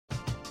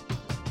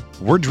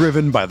We're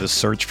driven by the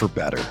search for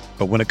better.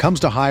 But when it comes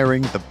to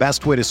hiring, the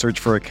best way to search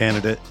for a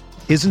candidate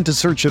isn't to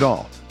search at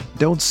all.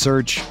 Don't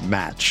search,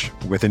 match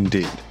with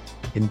Indeed.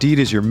 Indeed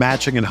is your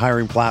matching and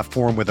hiring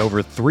platform with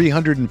over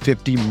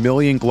 350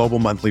 million global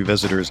monthly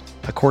visitors,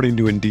 according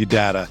to Indeed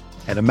data,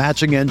 and a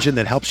matching engine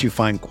that helps you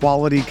find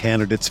quality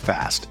candidates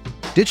fast.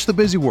 Ditch the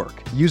busy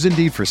work. Use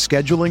Indeed for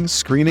scheduling,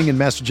 screening, and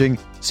messaging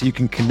so you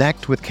can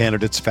connect with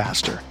candidates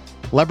faster.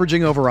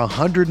 Leveraging over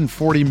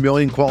 140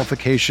 million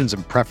qualifications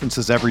and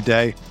preferences every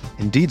day,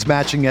 Indeed's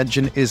matching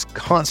engine is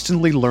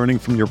constantly learning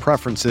from your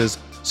preferences,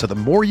 so the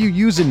more you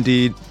use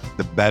Indeed,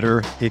 the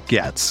better it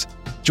gets.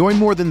 Join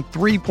more than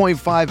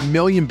 3.5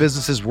 million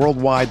businesses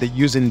worldwide that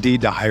use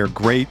Indeed to hire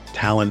great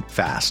talent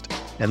fast.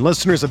 And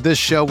listeners of this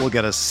show will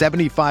get a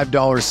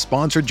 $75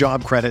 sponsored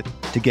job credit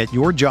to get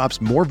your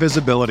jobs more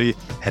visibility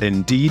at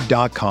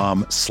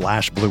Indeed.com/Blue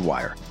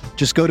Wire.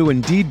 Just go to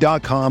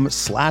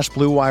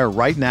Indeed.com/Blue Wire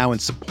right now and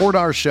support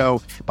our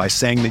show by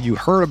saying that you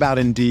heard about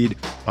Indeed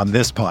on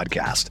this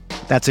podcast.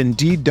 That's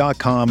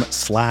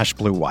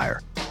Indeed.com/Blue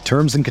Wire.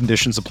 Terms and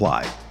conditions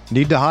apply.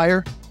 Need to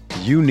hire?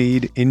 You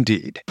need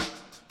Indeed.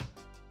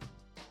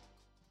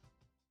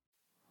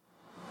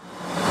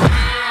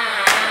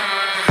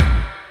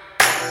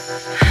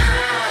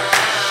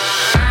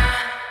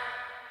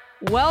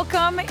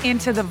 Welcome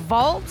into the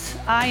vault.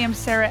 I am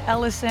Sarah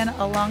Ellison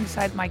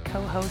alongside my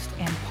co-host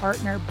and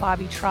partner,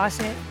 Bobby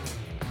Trossett.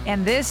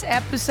 And this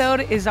episode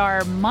is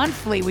our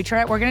monthly, we're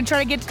going to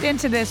try to get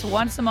into this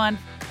once a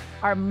month,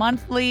 our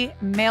monthly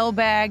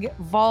mailbag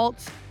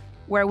vault,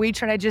 where we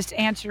try to just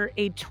answer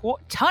a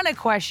ton of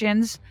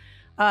questions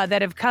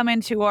that have come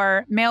into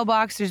our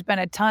mailbox. There's been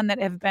a ton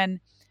that have been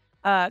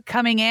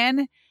coming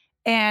in.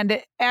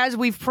 And as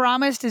we've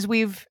promised, as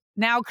we've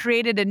now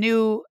created a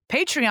new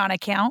Patreon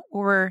account,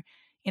 we're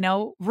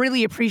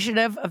really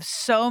appreciative of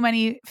so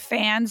many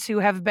fans who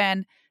have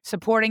been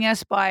supporting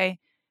us by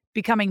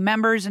becoming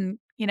members and,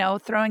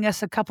 throwing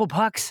us a couple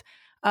bucks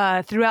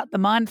throughout the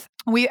month.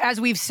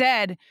 As we've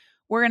said,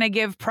 we're going to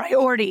give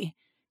priority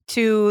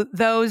to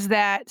those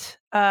that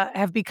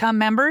have become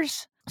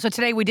members. So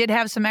today we did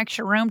have some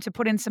extra room to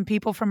put in some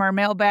people from our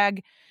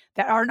mailbag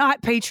that are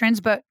not patrons,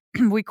 but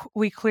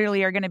we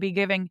clearly are going to be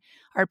giving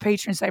our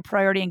patrons that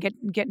priority and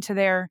getting to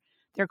their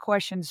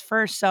questions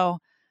first. So,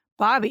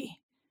 Bobby,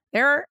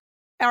 there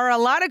are a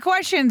lot of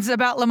questions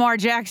about Lamar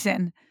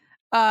Jackson,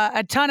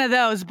 a ton of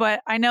those,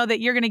 but I know that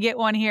you're going to get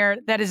one here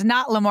that is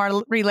not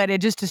Lamar related,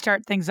 just to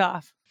start things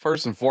off.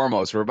 First and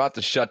foremost, we're about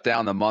to shut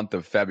down the month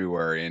of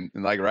February, and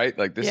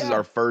this is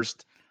our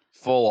first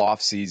full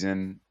off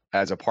season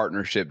as a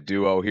partnership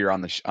duo here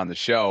on the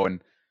show.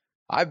 And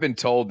I've been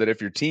told that if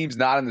your team's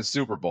not in the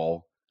Super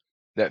Bowl,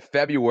 that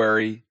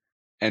February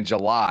and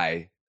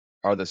July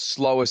are the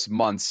slowest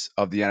months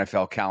of the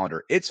NFL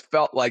calendar. It's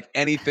felt like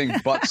anything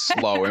but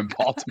slow in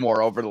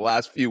Baltimore over the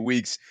last few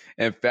weeks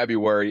in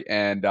February.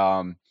 And,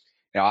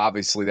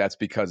 obviously that's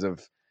because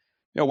of,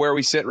 where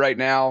we sit right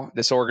now.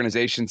 This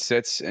organization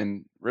sits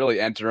and really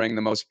entering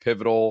the most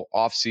pivotal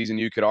offseason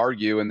you could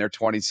argue in their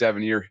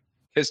 27-year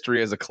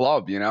history as a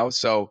club,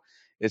 So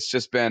it's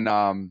just been,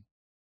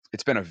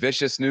 it's been a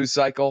vicious news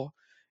cycle.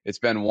 It's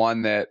been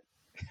one that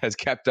has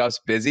kept us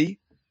busy.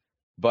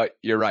 But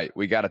you're right.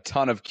 We got a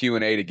ton of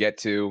Q&A to get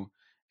to,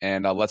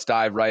 and let's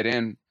dive right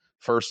in.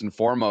 First and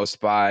foremost,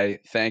 by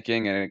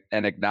thanking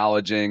and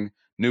acknowledging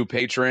new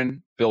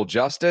patron Bill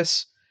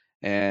Justice.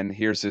 And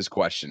here's his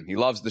question. He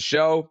loves the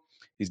show.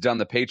 He's done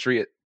the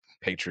Patriot.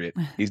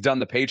 He's done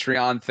the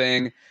Patreon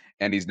thing,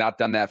 and he's not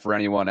done that for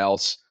anyone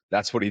else.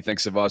 That's what he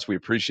thinks of us. We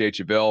appreciate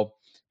you, Bill.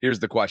 Here's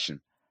the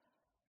question.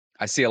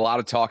 I see a lot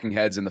of talking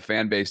heads in the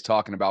fan base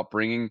talking about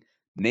bringing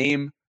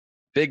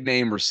big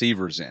name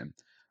receivers in.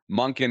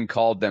 Monken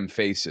called them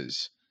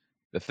faces.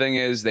 The thing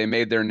is, they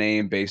made their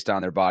name based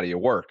on their body of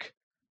work.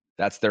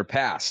 That's their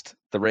past.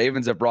 The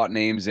Ravens have brought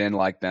names in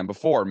like them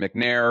before.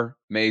 McNair,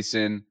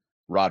 Mason,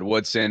 Rod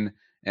Woodson,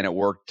 and it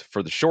worked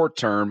for the short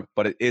term,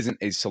 but it isn't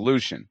a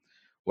solution.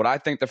 What I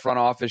think the front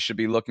office should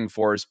be looking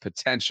for is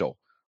potential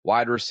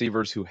wide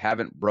receivers who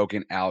haven't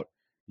broken out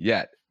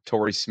yet.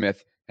 Torrey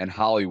Smith and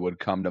Hollywood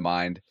come to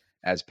mind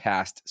as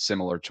past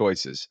similar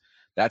choices.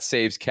 That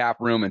saves cap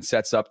room and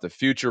sets up the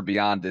future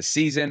beyond this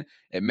season.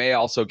 It may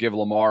also give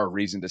Lamar a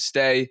reason to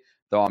stay,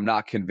 though I'm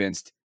not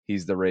convinced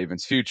he's the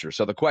Ravens' future.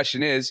 So the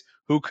question is,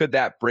 who could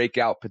that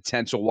breakout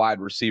potential wide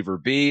receiver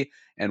be?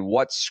 And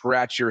what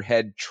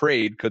scratch-your-head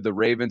trade could the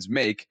Ravens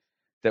make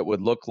that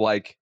would look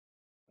like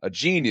a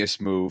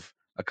genius move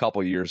a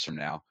couple years from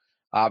now?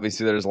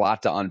 Obviously, there's a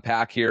lot to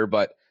unpack here,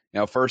 but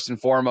first and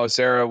foremost,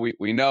 Sarah,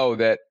 we know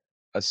that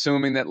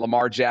assuming that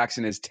Lamar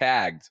Jackson is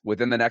tagged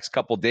within the next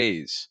couple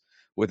days,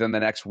 within the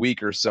next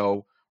week or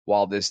so,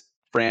 while this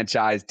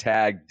franchise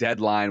tag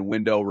deadline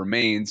window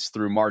remains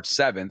through March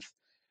 7th,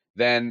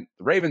 then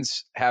the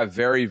Ravens have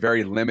very,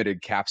 very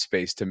limited cap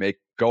space to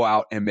go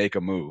out and make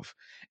a move.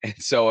 And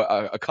so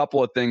a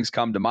couple of things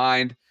come to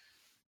mind.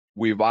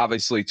 We've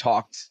obviously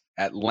talked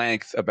at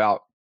length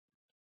about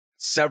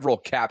several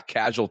cap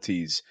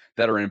casualties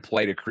that are in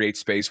play to create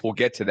space. We'll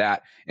get to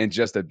that in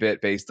just a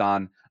bit based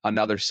on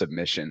another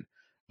submission.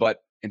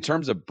 But in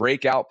terms of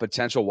breakout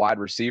potential wide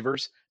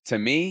receivers, to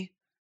me,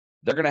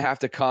 they're going to have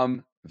to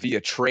come via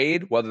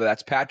trade, whether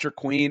that's Patrick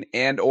Queen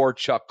and or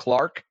Chuck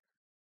Clark,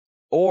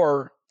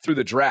 or through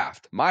the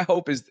draft. My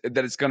hope is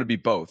that it's going to be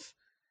both.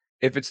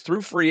 If it's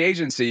through free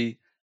agency,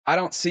 I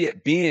don't see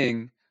it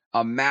being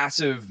a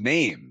massive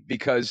name,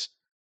 because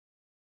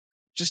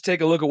just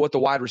take a look at what the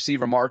wide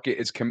receiver market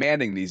is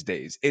commanding these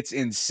days. It's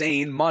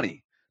insane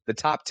money. The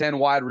top 10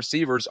 wide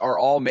receivers are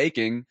all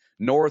making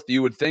north,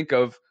 you would think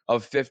of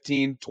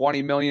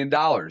 $15-20 million,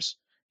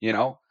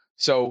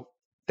 so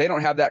they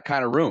don't have that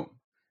kind of room.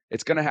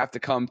 It's going to have to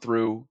come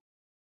through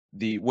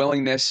the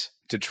willingness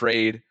to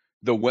trade,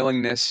 the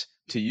willingness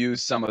to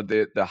use some of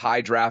the high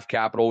draft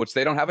capital, which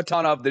they don't have a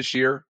ton of this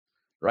year,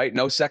 right?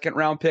 No second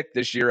round pick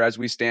this year as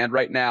we stand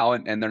right now,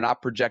 and they're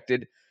not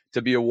projected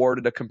to be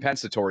awarded a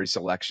compensatory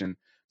selection.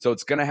 So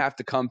it's going to have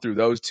to come through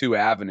those two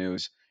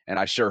avenues, and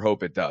I sure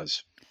hope it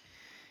does.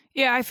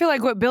 Yeah, I feel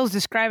like what Bill's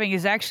describing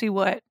is actually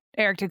what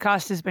Eric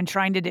DeCosta has been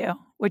trying to do,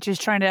 which is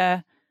trying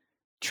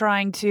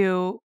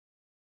to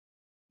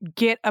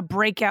get a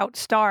breakout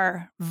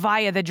star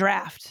via the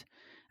draft.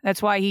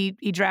 That's why he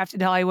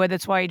drafted Hollywood.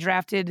 That's why he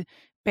drafted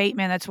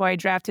Bateman. That's why he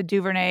drafted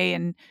Duvernay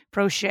and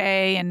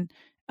Prochet and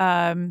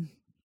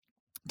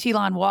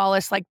Telon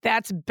Wallace. Like,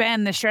 that's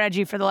been the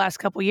strategy for the last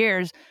couple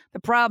years. The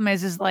problem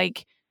is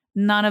like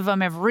none of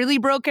them have really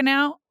broken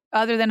out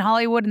other than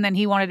Hollywood, and then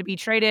he wanted to be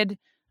traded.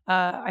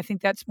 I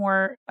think that's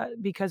more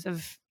because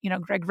of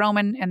Greg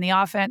Roman and the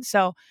offense.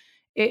 So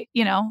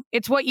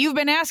it's what you've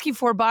been asking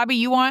for, Bobby.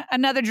 You want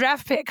another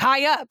draft pick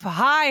high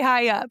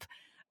up.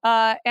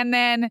 And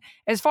then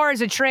as far as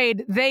a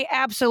trade, they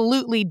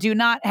absolutely do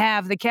not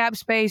have the cap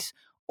space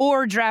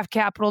or draft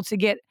capital to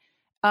get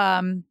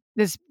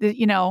this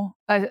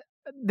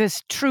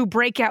true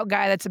breakout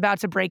guy that's about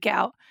to break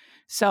out.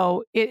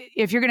 So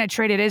if you're going to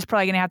trade, it is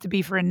probably going to have to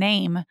be for a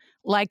name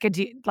like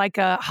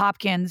a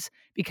Hopkins,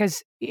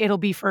 because it'll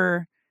be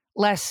for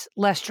less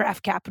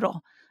draft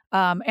capital.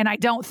 And I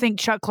don't think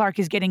Chuck Clark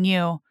is getting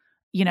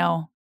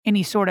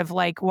any sort of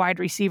like wide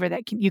receiver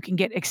that you can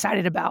get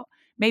excited about.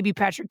 Maybe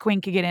Patrick Queen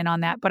could get in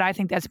on that, but I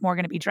think that's more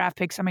going to be draft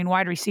picks. I mean,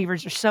 wide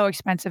receivers are so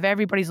expensive.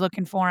 Everybody's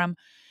looking for them.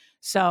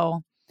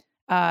 So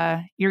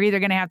you're either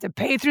going to have to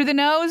pay through the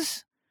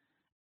nose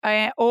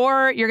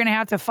or you're going to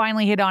have to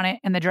finally hit on it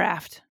in the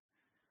draft.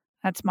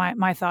 That's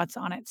my thoughts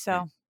on it.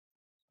 So,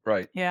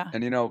 right. Yeah.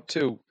 And,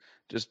 too,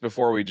 just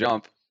before we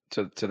jump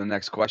to the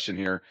next question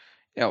here,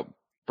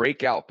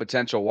 breakout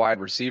potential wide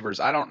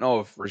receivers. I don't know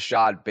if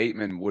Rashad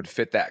Bateman would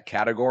fit that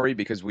category,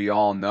 because we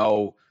all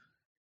know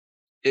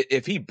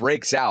if he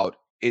breaks out,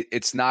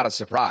 it's not a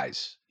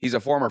surprise. He's a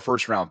former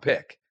first round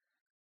pick.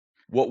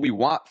 What we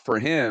want for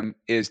him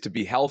is to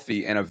be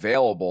healthy and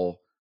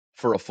available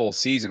for a full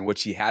season,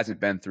 which he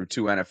hasn't been through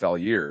 2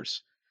 NFL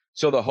years.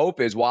 So the hope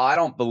is, while I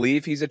don't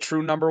believe he's a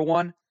true number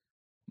one,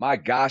 my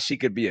gosh, he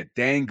could be a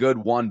dang good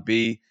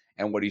 1B.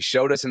 And what he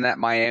showed us in that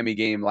Miami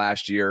game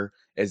last year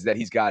is that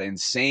he's got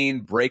insane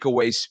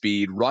breakaway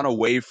speed, run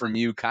away from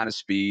you kind of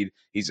speed.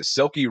 He's a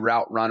silky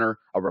route runner,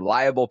 a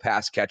reliable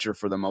pass catcher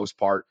for the most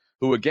part,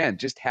 who, again,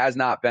 just has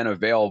not been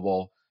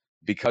available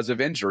because of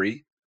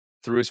injury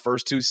through his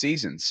first 2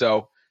 seasons.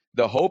 So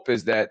the hope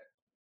is that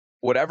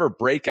whatever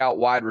breakout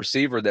wide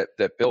receiver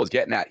that Bill is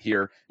getting at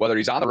here, whether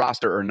he's on the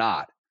roster or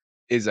not,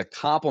 is a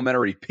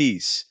complementary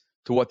piece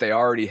to what they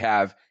already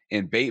have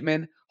in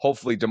Bateman.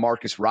 Hopefully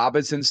DeMarcus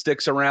Robinson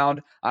sticks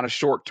around on a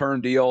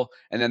short-term deal,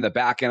 and then the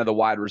back end of the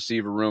wide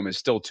receiver room is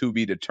still to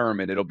be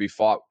determined. It'll be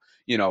fought,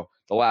 the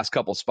last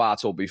couple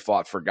spots will be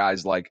fought for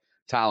guys like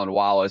Tylan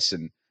Wallace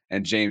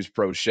and James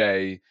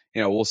Prochet.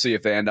 We'll see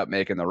if they end up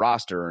making the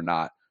roster or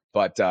not.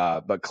 But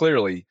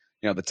clearly,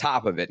 the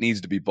top of it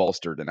needs to be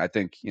bolstered, and I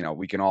think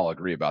we can all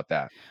agree about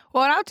that.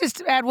 Well, and I'll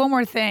just add one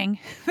more thing.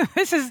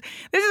 This is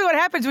what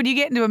happens when you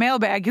get into a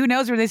mailbag. Who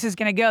knows where this is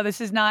going to go?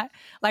 This is not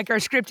like our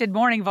scripted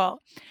morning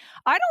vault.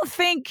 I don't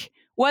think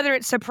whether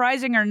it's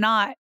surprising or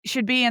not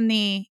should be in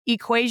the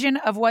equation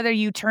of whether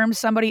you term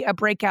somebody a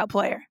breakout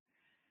player.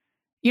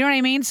 You know what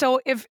I mean? So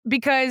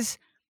because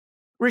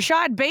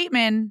Rashad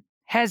Bateman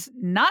has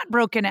not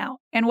broken out,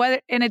 and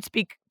it's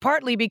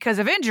partly because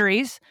of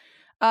injuries.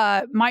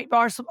 Might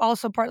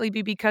also partly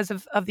be because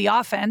of the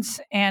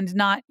offense and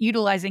not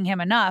utilizing him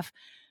enough.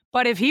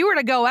 But if he were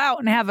to go out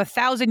and have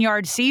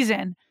 1,000-yard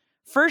season,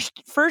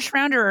 first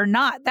rounder or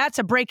not, that's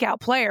a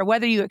breakout player.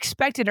 Whether you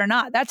expect it or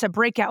not, that's a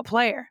breakout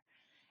player.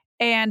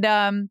 And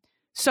and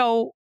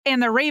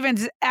the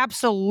Ravens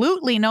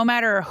absolutely, no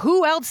matter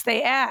who else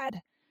they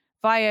add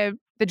via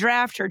the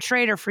draft or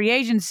trade or free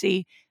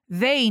agency,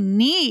 they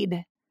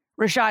need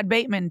Rashad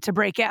Bateman to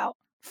break out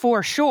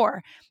for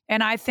sure.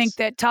 And I think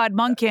that Todd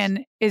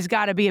Monken is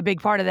got to be a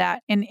big part of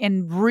that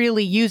in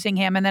really using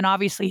him. And then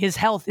obviously his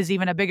health is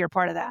even a bigger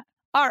part of that.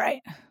 All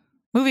right.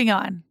 Moving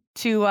on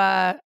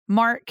to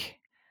Mark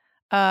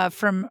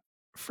from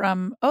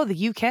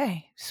the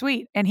UK.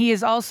 Sweet. And he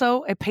is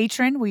also a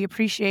patron. We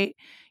appreciate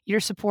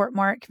your support,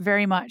 Mark,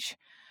 very much.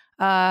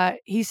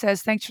 He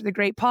says, thanks for the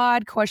great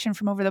pod. Question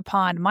from over the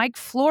pond. Mike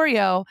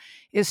Florio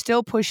is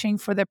still pushing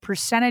for the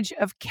percentage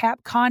of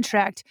cap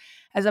contract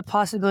as a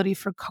possibility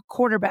for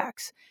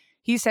quarterbacks.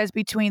 He says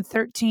between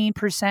 13%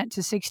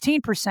 to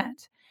 16%.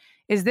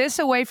 Is this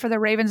a way for the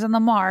Ravens and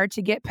Lamar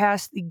to get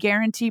past the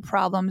guarantee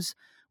problems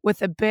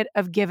with a bit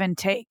of give and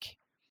take?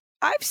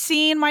 I've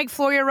seen Mike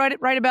Florio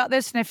write about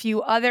this and a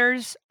few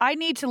others. I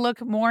need to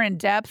look more in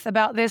depth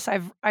about this.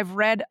 I've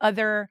read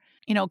other,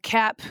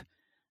 cap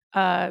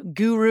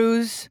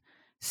gurus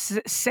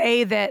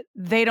say that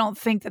they don't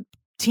think that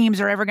teams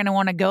are ever going to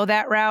want to go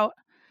that route.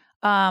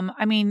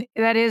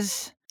 That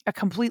is a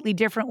completely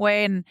different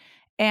way.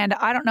 And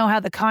I don't know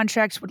how the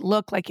contracts would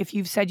look like if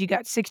you've said you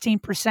got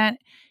 16%.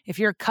 If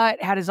you're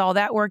cut, how does all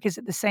that work? Is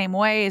it the same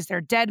way? Is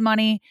there dead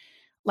money?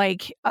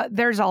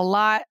 There's a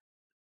lot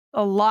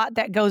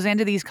that goes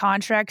into these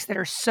contracts that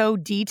are so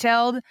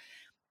detailed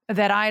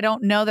that I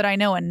don't know that I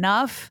know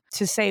enough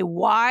to say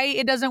why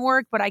it doesn't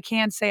work, but I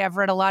can say I've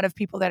read a lot of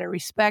people that I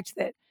respect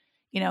that,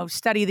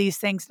 study these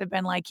things that have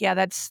been like, yeah,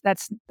 that's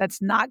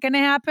not going to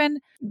happen.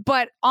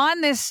 But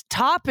on this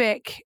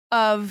topic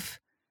of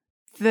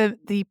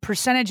the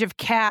percentage of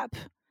cap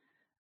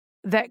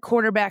that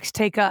quarterbacks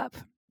take up,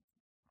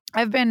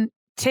 I've been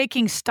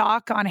taking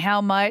stock on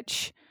how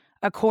much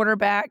of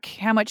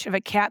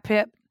a cap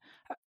hit,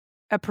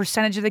 a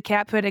percentage of the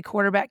cap hit a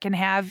quarterback can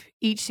have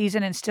each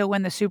season and still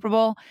win the Super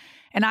Bowl.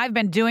 And I've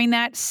been doing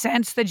that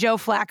since the Joe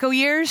Flacco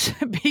years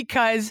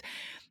because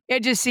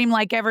it just seemed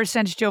like ever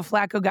since Joe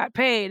Flacco got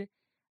paid,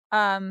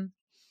 the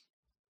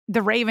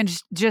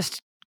Ravens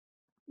just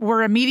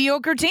were a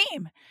mediocre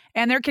team.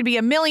 And there could be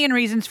a million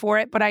reasons for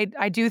it, but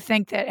I do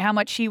think that how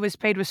much he was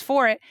paid was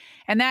for it.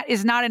 And that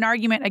is not an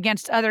argument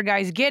against other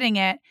guys getting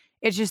it.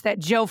 It's just that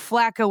Joe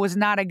Flacco was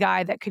not a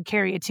guy that could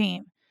carry a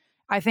team.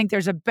 I think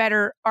there's a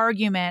better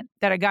argument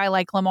that a guy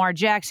like Lamar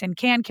Jackson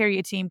can carry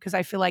a team because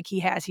I feel like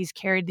he's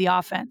carried the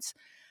offense.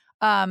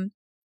 But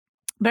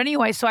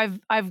anyway, so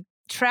I've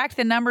tracked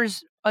the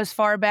numbers as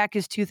far back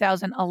as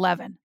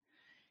 2011.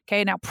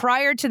 Okay, now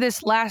prior to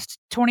this last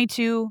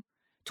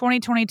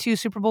 2022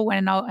 Super Bowl win,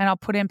 and I'll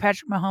put in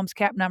Patrick Mahomes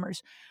cap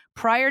numbers.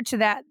 Prior to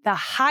that, the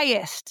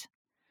highest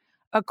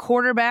a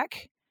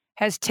quarterback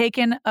has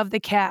taken of the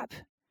cap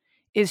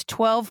is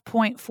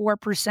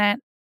 12.4%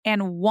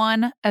 and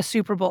won a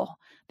Super Bowl.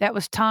 That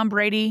was Tom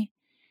Brady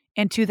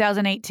in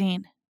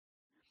 2018.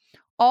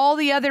 All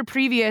the other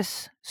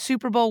previous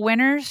Super Bowl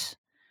winners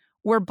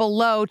were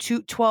below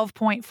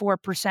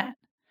 12.4%.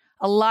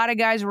 A lot of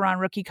guys were on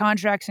rookie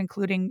contracts,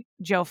 including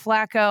Joe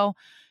Flacco.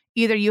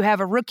 Either you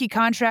have a rookie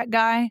contract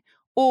guy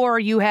or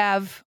you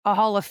have a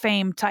Hall of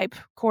Fame type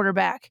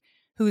quarterback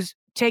who's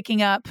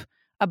taking up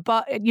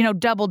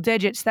double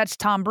digits. That's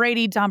Tom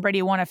Brady. Tom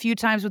Brady won a few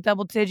times with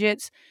double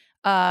digits.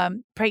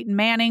 Peyton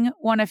Manning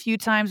won a few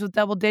times with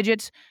double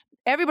digits.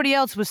 Everybody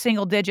else was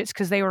single digits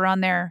because they were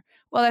on there.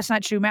 Well, that's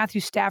not true.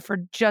 Matthew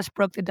Stafford just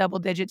broke the double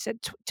digits at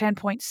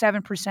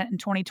 10.7% in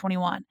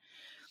 2021.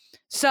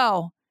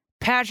 So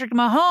Patrick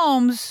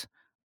Mahomes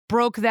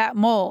broke that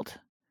mold.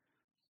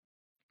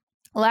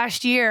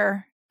 Last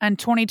year in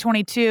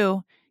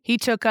 2022, he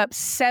took up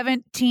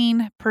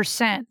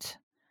 17%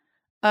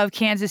 of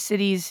Kansas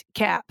City's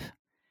cap,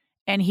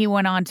 and he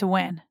went on to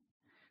win.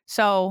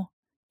 So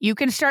you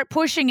can start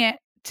pushing it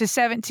to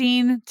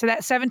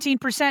that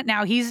 17%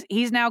 now.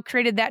 He's now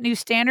created that new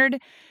standard,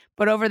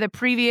 but over the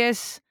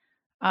previous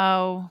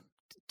 10,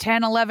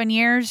 11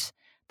 years,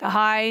 the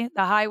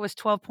high was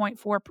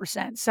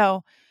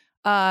 12.4%.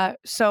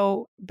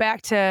 So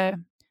back to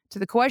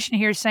the question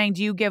here saying,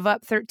 do you give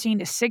up 13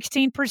 to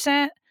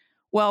 16%?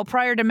 Well,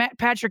 prior to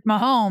Patrick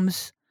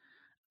Mahomes,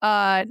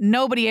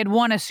 nobody had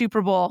won a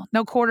Super Bowl.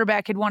 No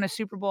quarterback had won a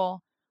Super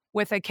Bowl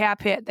with a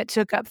cap hit that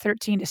took up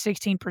 13 to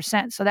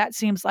 16%. So that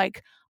seems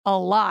like a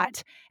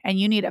lot. And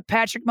you need a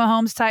Patrick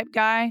Mahomes type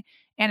guy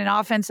and an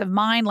offensive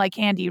mind like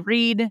Andy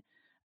Reid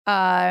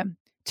to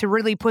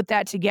really put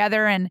that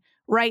together. And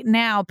right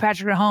now,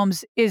 Patrick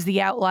Mahomes is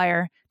the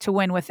outlier to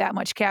win with that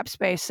much cap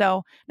space.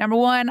 So number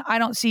one, I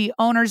don't see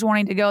owners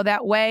wanting to go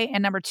that way.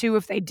 And number two,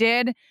 if they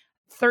did,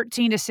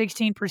 13 to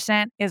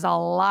 16% is a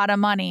lot of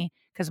money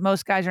because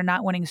most guys are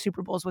not winning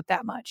Super Bowls with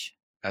that much.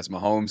 As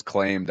Mahomes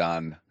claimed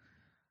on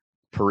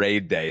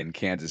Parade Day in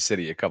Kansas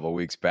City a couple of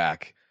weeks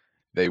back,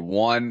 they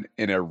won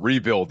in a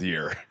rebuild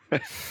year.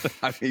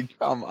 I mean,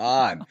 come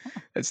on.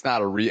 It's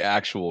not a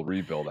actual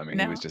rebuild. I mean,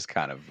 no. He was just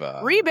kind of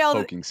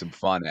poking some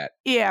fun at.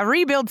 Yeah,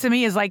 rebuild to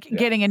me is like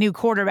getting a new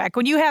quarterback.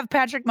 When you have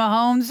Patrick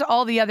Mahomes,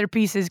 all the other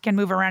pieces can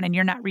move around and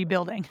you're not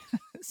rebuilding.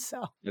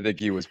 So I think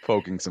he was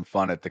poking some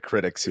fun at the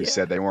critics who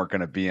said they weren't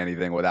going to be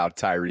anything without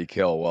Tyreek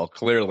Hill. Well,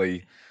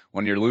 clearly,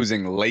 when you're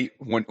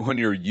when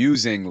you're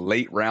using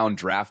late round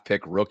draft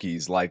pick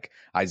rookies like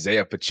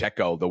Isaiah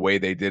Pacheco the way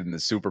they did in the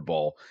Super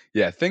Bowl,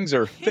 things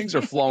are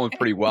flowing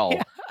pretty well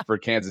for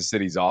Kansas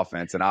City's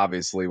offense. And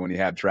obviously, when you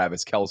have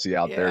Travis Kelce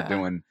out there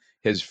doing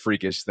his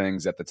freakish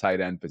things at the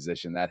tight end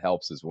position, that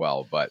helps as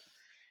well. But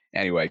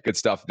anyway, good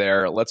stuff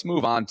there. Let's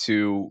move on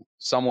to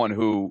someone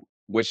who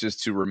wishes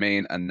to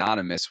remain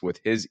anonymous with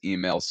his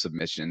email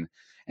submission.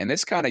 And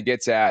this kind of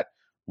gets at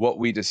what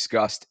we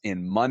discussed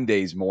in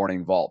Monday's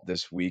Morning Vault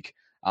this week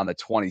on the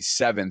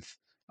 27th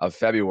of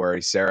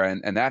February, Sarah.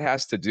 And that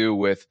has to do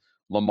with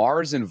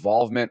Lamar's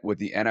involvement with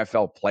the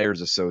NFL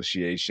Players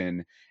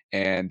Association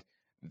and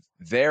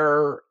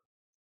their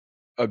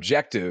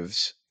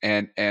objectives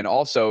and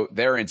also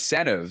their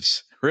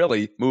incentives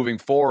really moving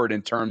forward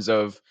in terms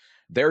of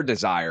their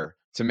desire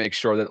to make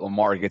sure that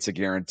Lamar gets a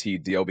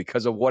guaranteed deal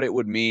because of what it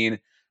would mean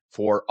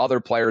for other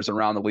players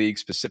around the league,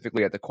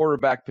 specifically at the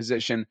quarterback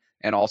position,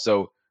 and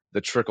also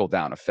the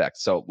trickle-down effect.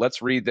 So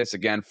let's read this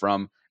again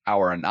from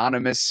our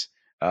anonymous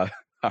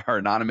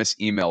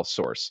email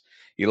source.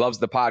 He loves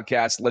the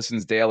podcast,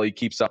 listens daily,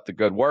 keeps up the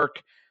good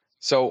work.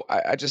 So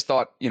I just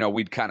thought,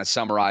 we'd kind of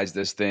summarize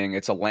this thing.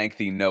 It's a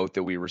lengthy note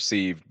that we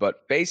received,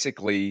 but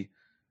basically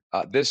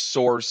this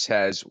source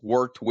has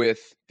worked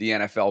with the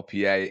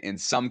NFLPA in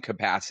some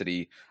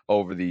capacity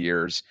over the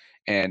years.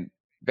 And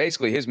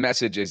basically his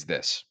message is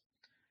this.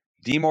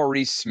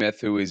 DeMaurice Smith,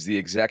 who is the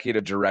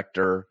executive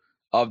director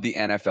of the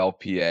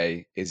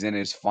NFLPA, is in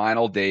his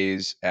final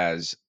days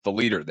as the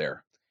leader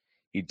there.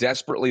 He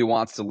desperately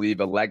wants to leave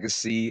a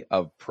legacy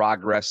of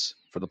progress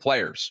for the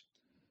players.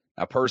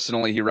 Now,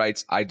 personally, he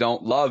writes, I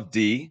don't love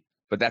D,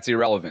 but that's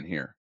irrelevant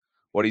here.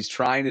 What he's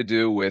trying to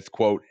do with,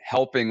 quote,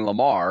 helping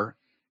Lamar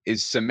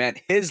is cement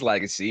his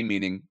legacy,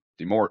 meaning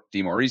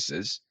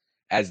DeMaurice's,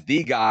 as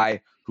the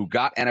guy who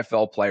got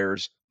NFL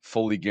players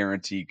fully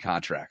guaranteed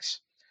contracts.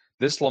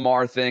 This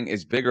Lamar thing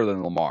is bigger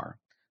than Lamar.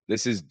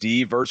 This is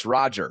D versus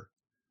Roger,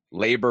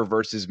 labor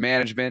versus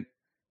management.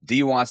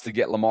 D wants to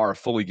get Lamar a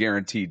fully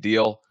guaranteed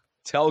deal.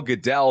 Tell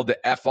Goodell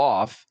to F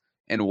off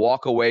and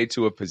walk away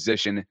to a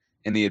position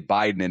in the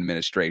Biden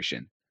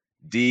administration.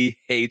 D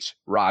hates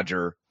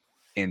Roger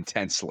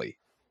intensely,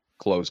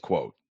 close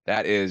quote.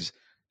 That is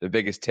the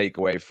biggest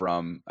takeaway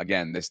from,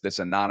 again, this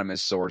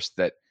anonymous source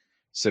that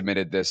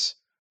submitted this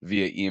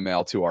via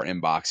email to our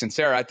inbox. And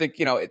Sarah, I think,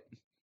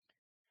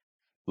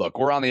 look,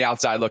 we're on the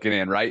outside looking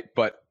in, right?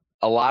 But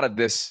a lot of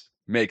this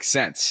makes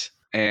sense.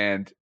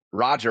 And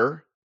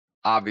Roger,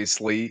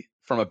 obviously,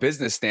 from a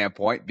business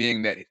standpoint,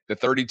 being that the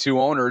 32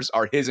 owners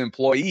are his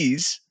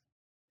employees,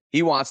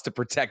 he wants to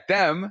protect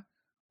them,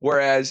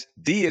 whereas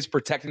D is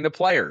protecting the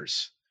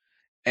players.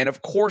 And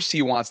of course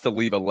he wants to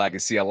leave a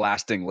legacy, a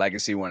lasting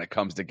legacy when it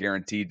comes to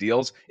guaranteed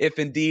deals, if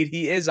indeed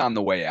he is on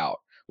the way out,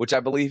 which I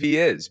believe he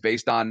is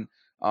based on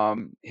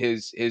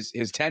his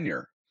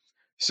tenure.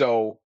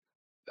 So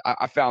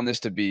I found this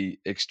to be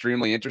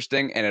extremely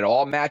interesting, and it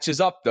all matches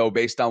up, though,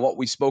 based on what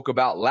we spoke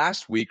about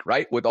last week,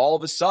 right? With all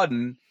of a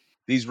sudden,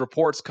 these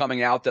reports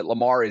coming out that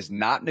Lamar is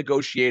not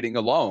negotiating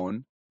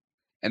alone,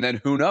 and then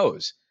who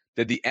knows?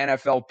 Did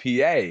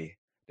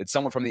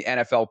someone from the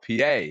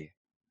NFLPA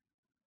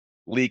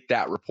leak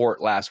that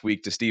report last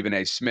week to Stephen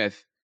A.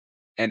 Smith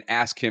and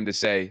ask him to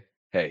say,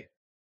 hey,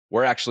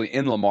 we're actually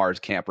in Lamar's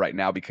camp right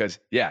now because,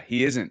 yeah,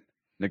 he isn't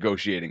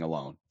negotiating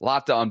alone. A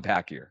lot to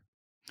unpack here.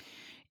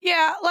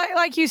 Yeah,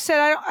 like you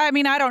said,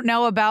 I don't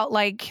know about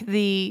like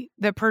the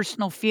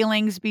personal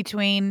feelings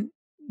between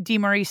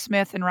DeMaurice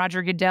Smith and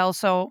Roger Goodell,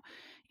 so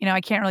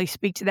I can't really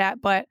speak to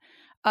that. But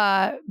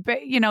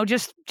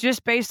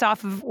just based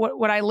off of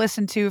what I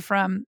listened to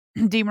from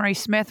DeMaurice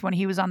Smith when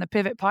he was on the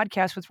Pivot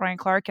podcast with Ryan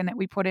Clark, and that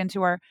we put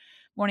into our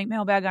morning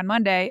mailbag on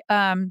Monday.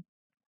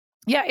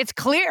 Yeah, it's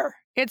clear.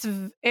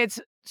 It's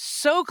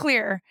so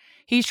clear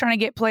he's trying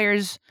to get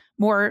players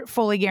more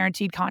fully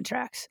guaranteed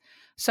contracts.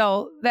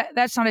 So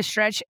that's not a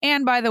stretch.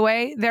 And by the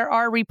way, there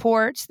are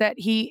reports that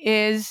he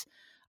is,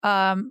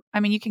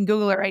 you can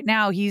Google it right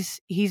now. He's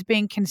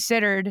being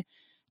considered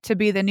to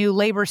be the new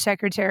labor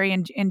secretary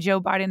in Joe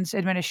Biden's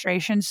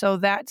administration. So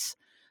that's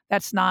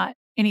not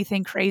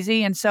anything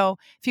crazy. And so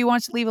if he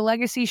wants to leave a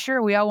legacy,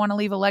 sure, we all want to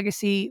leave a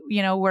legacy,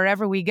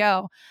 wherever we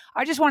go.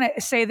 I just want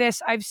to say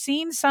this. I've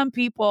seen some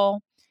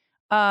people,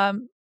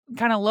 kind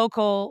of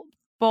local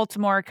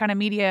Baltimore kind of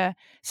media,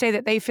 say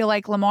that they feel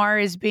like Lamar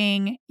is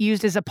being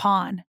used as a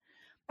pawn.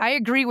 I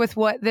agree with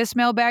what this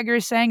mailbagger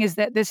is saying, is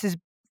that this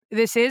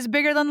is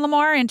bigger than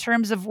Lamar in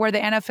terms of where the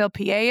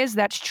NFLPA is.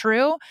 That's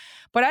true.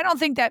 But I don't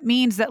think that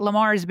means that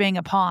Lamar is being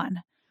a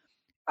pawn.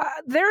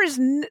 There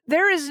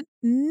is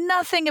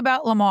nothing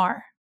about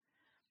Lamar,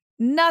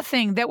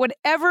 nothing that would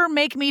ever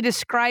make me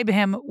describe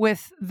him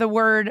with the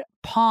word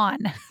pawn.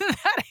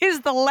 That is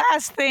the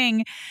last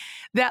thing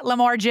that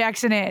Lamar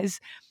Jackson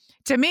is.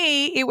 To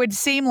me, it would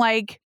seem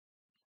like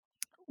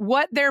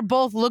what they're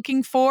both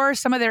looking for,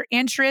 some of their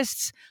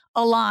interests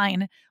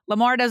align.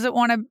 Lamar doesn't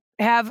want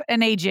to have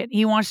an agent.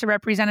 He wants to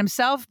represent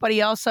himself, but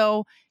he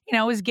also,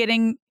 is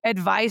getting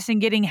advice and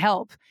getting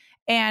help.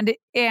 And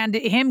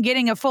him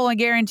getting a full and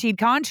guaranteed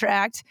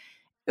contract,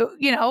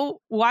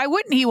 why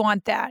wouldn't he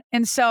want that?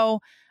 And so,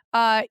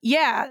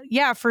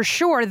 yeah, for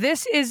sure.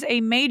 This is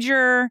a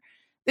major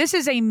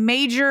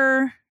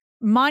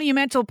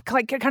monumental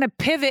kind of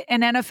pivot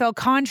in NFL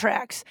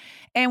contracts.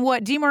 And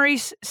what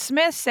DeMaurice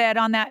Smith said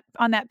on that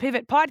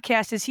Pivot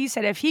podcast is, he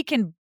said if he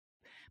can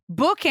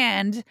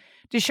bookend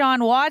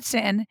Deshaun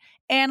Watson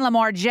and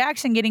Lamar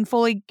Jackson getting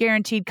fully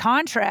guaranteed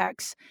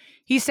contracts,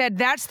 he said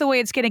that's the way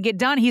it's going to get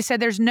done. He said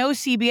there's no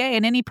CBA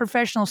in any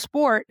professional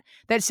sport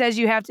that says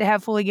you have to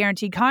have fully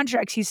guaranteed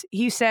contracts.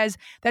 He says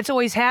that's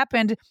always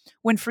happened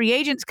when free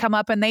agents come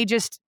up and they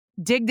just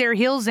dig their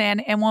heels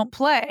in and won't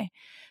play.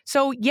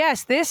 So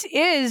yes, this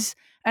is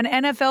an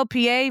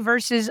NFLPA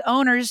versus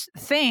owners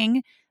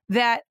thing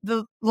that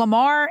the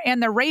Lamar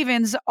and the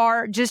Ravens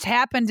are just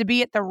happen to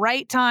be at the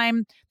right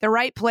time, the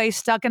right place,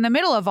 stuck in the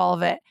middle of all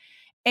of it.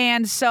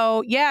 And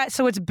so,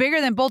 so it's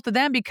bigger than both of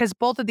them because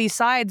both of these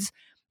sides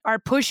are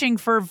pushing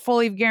for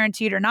fully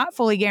guaranteed or not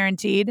fully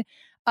guaranteed.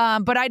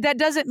 But that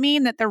doesn't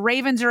mean that the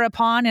Ravens are a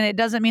pawn, and it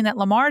doesn't mean that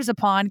Lamar's a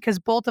pawn, because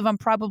both of them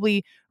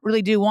probably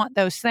really do want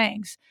those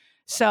things.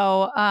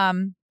 So,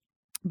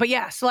 but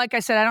yeah, so like I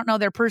said, I don't know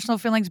their personal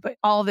feelings, but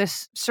all of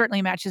this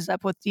certainly matches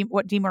up with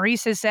what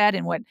DeMaurice has said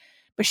and what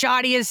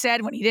Bisciotti has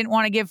said when he didn't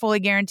want to give fully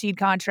guaranteed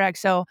contracts.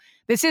 So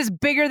this is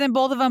bigger than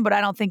both of them, but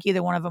I don't think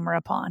either one of them are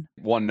a pawn.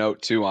 One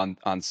note too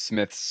on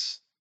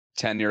Smith's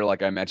tenure,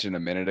 like I mentioned a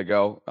minute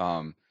ago,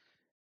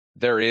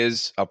 there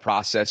is a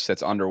process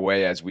that's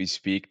underway as we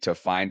speak to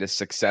find a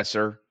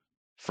successor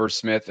for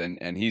Smith,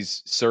 and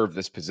he's served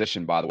this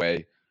position, by the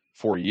way,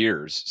 for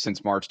years,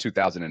 since March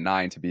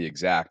 2009 to be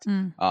exact.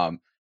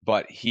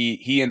 But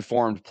he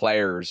informed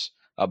players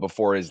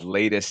before his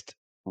latest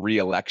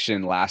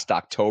re-election last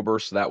October,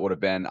 so that would have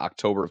been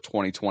October of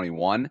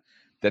 2021,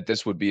 that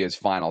this would be his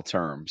final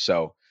term.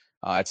 So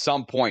at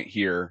some point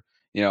here,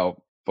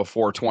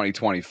 before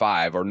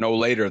 2025 or no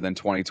later than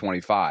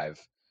 2025,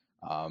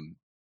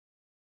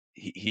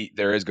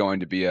 there is going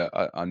to be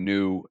a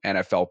new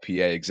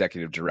NFLPA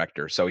executive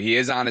director. So he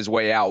is on his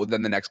way out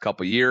within the next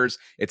couple of years.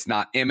 It's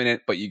not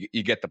imminent, but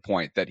you get the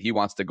point that he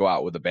wants to go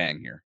out with a bang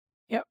here.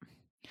 Yep.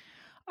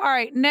 All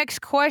right. Next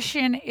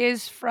question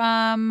is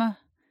from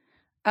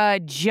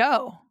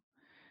Joe.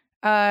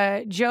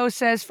 Joe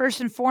says,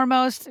 first and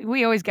foremost,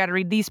 we always got to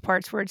read these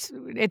parts where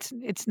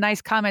it's nice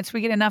comments.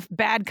 We get enough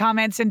bad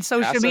comments in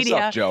social media.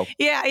 Gas us up, Joe.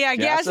 Yeah.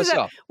 Gas us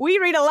up. We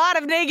read a lot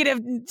of negative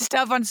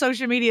stuff on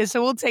social media,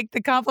 so we'll take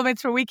the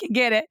compliments where we can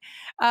get it,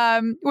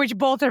 which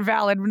both are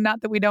valid.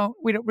 Not that we don't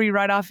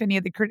rewrite off any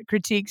of the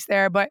critiques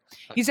there, but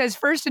he says,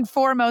 first and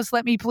foremost,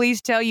 let me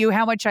please tell you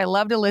how much I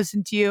love to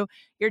listen to you.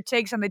 Your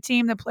takes on the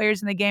team, the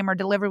players, and the game are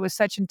delivered with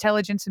such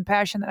intelligence and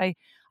passion that I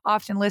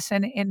often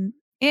listen in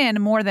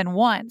more than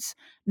once.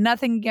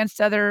 Nothing against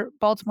other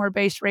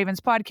Baltimore-based Ravens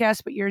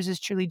podcasts, but yours is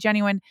truly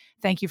genuine.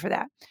 Thank you for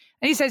that.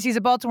 And he says he's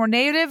a Baltimore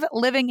native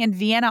living in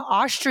Vienna,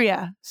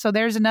 Austria. So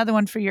there's another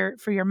one for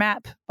your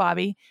map,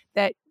 Bobby,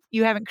 that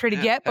you haven't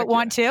created yet, but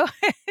want to.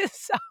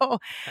 So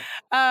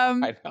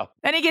I know.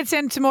 Then he gets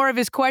into more of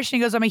his question.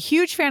 He goes, I'm a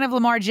huge fan of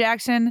Lamar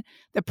Jackson,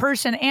 the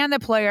person and the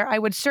player. I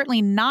would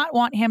certainly not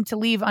want him to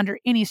leave under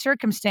any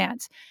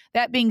circumstance.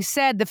 That being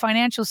said, the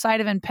financial side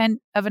of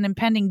an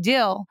impending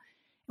deal,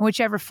 in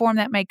whichever form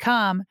that may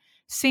come,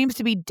 seems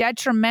to be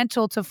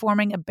detrimental to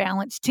forming a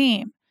balanced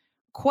team.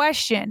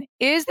 Question,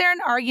 is there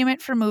an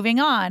argument for moving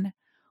on?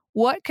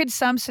 What could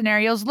some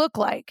scenarios look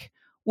like?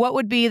 What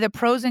would be the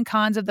pros and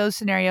cons of those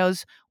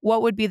scenarios?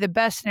 What would be the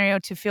best scenario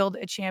to field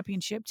a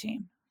championship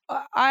team?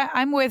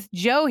 I'm with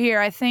Joe here.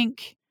 I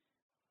think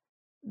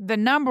the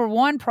number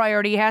one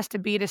priority has to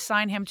be to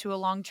sign him to a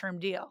long-term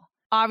deal.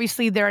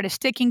 Obviously, they're at a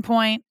sticking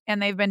point,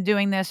 and they've been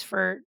doing this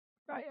for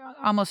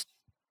almost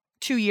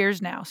 2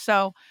 years now.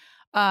 So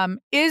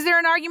is there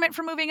an argument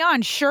for moving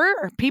on?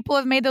 Sure. People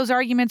have made those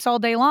arguments all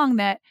day long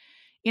that,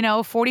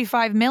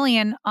 $45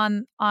 million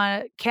on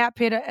a cap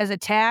hit as a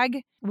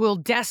tag will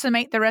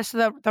decimate the rest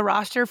of the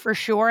roster for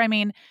sure. I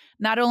mean,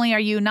 not only are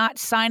you not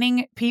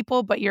signing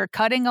people, but you're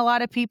cutting a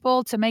lot of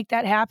people to make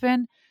that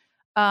happen.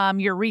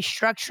 You're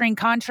restructuring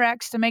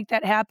contracts to make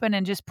that happen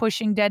and just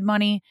pushing dead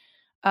money.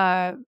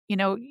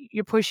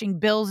 You're pushing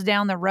bills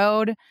down the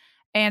road.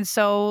 And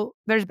so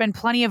there's been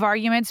plenty of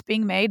arguments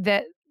being made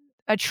that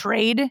a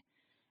trade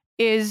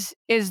is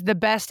the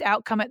best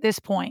outcome at this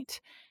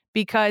point.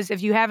 Because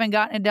if you haven't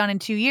gotten it done in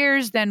 2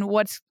 years, then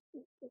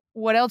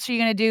what else are you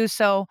going to do?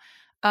 So,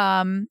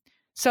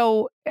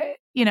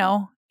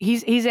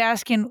 he's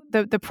asking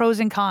the pros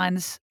and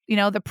cons.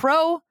 The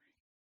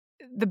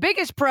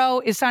biggest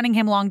pro is signing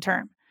him long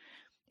term.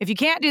 If you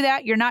can't do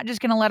that, you're not just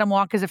going to let him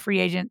walk as a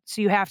free agent.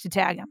 So you have to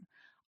tag him.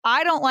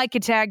 I don't like a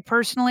tag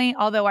personally,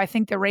 although I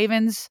think the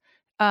Ravens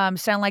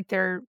sound like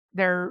they're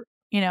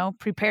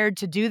prepared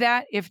to do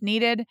that if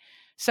needed.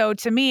 So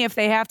to me, if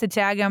they have to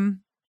tag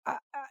him,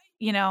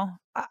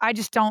 I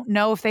just don't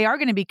know if they are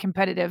going to be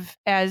competitive,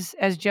 as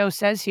Joe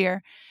says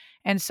here.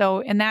 And so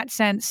in that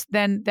sense,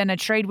 then a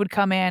trade would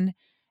come in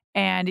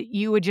and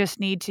you would just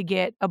need to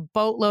get a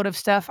boatload of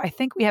stuff. I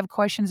think we have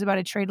questions about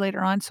a trade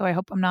later on, so I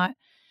hope I'm not,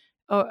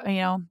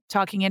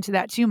 talking into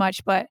that too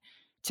much. But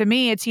to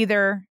me,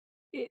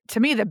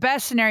 the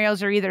best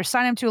scenarios are either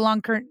sign him to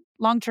a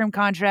long-term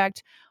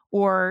contract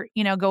or,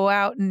 go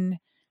out and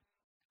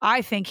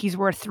I think he's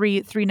worth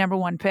three number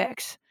one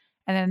picks.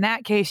 And then in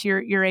that case,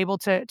 you're able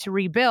to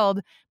rebuild.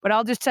 But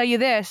I'll just tell you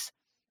this.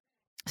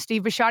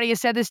 Steve Bisciotti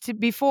has said this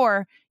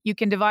before. You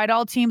can divide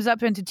all teams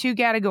up into two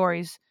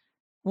categories.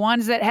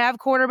 ones that have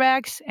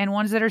quarterbacks and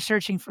ones that are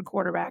searching for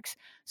quarterbacks.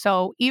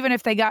 So even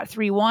if they got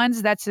 3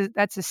 ones, that's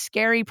a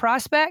scary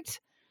prospect.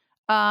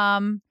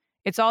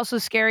 It's also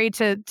scary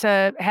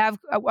to have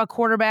a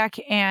quarterback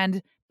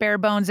and bare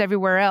bones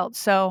everywhere else.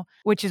 So,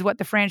 which is what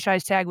the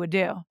franchise tag would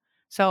do.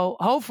 So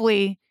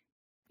hopefully,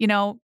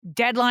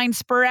 deadline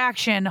spur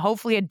action.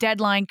 Hopefully a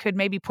deadline could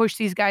maybe push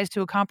these guys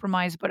to a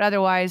compromise, but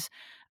otherwise,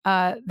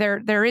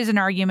 there is an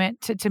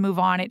argument to move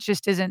on. It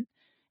just isn't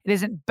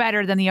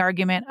better than the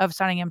argument of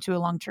signing him to a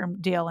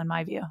long-term deal, in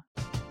my view.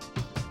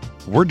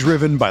 We're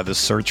driven by the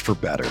search for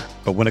better.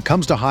 But when it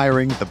comes to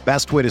hiring, the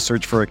best way to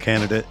search for a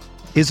candidate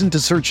isn't to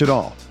search at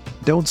all.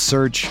 Don't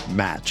search,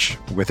 match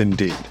with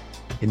Indeed.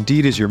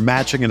 Indeed is your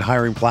matching and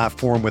hiring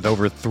platform with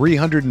over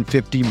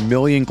 350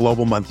 million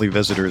global monthly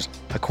visitors,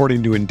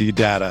 according to Indeed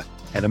data,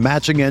 and a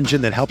matching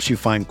engine that helps you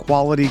find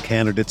quality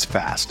candidates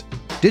fast.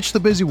 Ditch the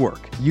busy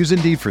work. Use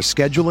Indeed for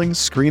scheduling,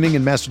 screening,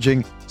 and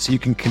messaging so you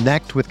can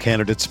connect with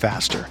candidates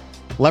faster.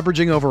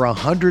 Leveraging over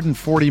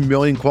 140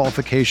 million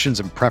qualifications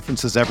and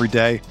preferences every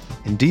day,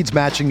 Indeed's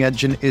matching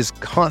engine is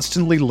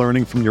constantly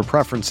learning from your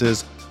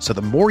preferences, so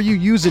the more you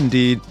use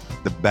Indeed,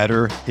 the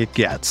better it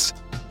gets.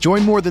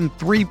 Join more than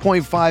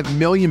 3.5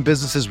 million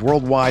businesses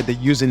worldwide that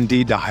use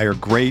Indeed to hire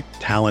great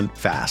talent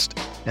fast.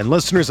 And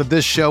listeners of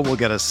this show will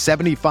get a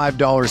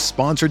 $75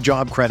 sponsored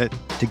job credit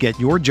to get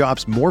your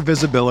jobs more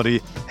visibility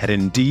at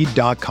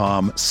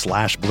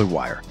Indeed.com/Blue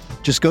Wire.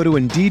 Just go to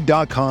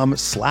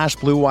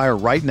Indeed.com/Blue Wire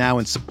right now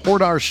and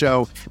support our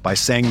show by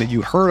saying that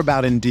you heard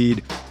about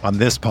Indeed on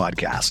this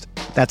podcast.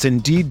 That's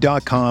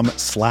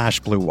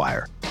Indeed.com/Blue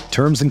Wire.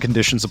 Terms and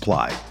conditions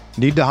apply.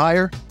 Need to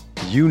hire?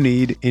 You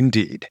need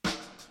Indeed.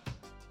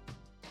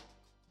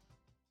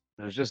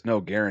 There's just no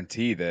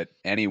guarantee that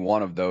any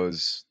one of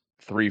those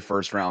 3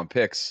 first-round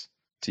picks,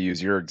 to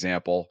use your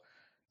example,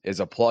 is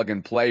a plug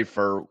and play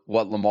for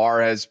what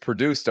Lamar has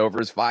produced over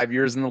his 5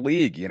 years in the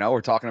league.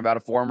 We're talking about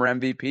a former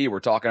MVP. We're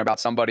talking about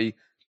somebody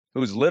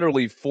who's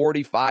literally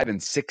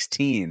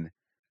 45-16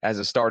 as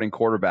a starting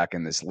quarterback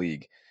in this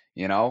league.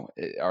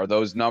 Are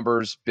those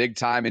numbers big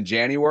time in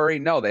January?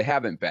 No, they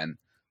haven't been,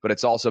 but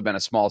it's also been a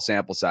small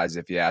sample size,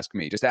 if you ask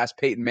me. Just ask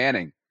Peyton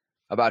Manning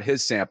about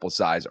his sample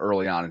size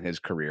early on in his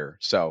career.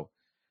 So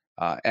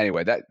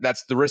anyway,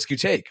 that's the risk you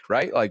take,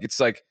 right?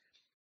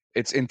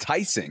 It's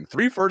enticing.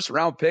 3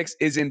 first-round picks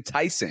is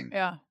enticing.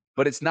 Yeah.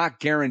 But it's not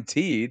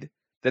guaranteed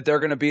that they're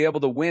going to be able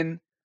to win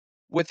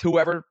with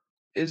whoever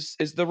is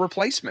the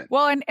replacement.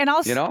 Well, and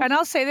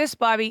I'll say this,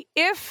 Bobby,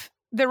 if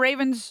the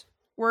Ravens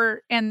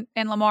were and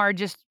Lamar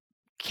just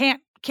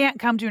can't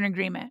come to an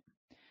agreement,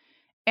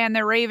 and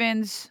the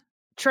Ravens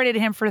traded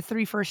him for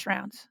 3 first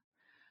rounds,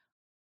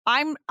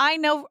 I'm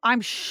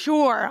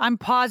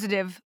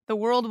positive the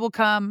world will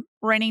come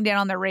raining down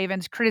on the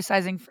Ravens,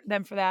 criticizing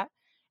them for that.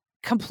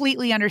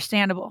 Completely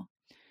understandable.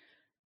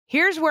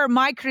 Here's where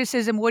my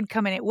criticism would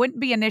come in. It wouldn't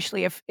be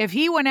initially. If Eric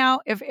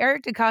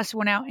DeCosta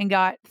went out and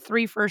got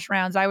 3 first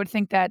rounds, I would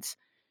think that's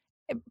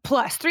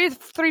plus three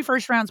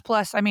first rounds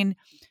plus. I mean,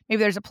 maybe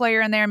there's a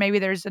player in there, maybe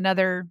there's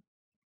another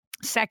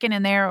second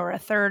in there or a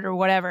third or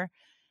whatever.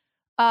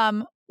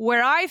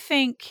 Where I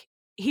think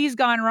he's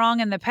gone wrong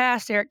in the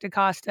past, Eric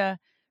DeCosta.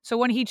 So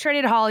when he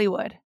traded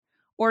Hollywood,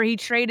 or he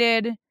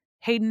traded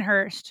Hayden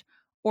Hurst,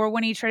 or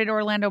when he traded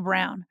Orlando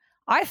Brown,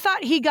 I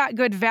thought he got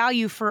good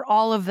value for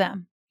all of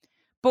them.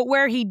 But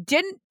what he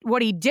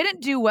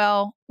didn't do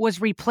well was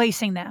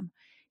replacing them.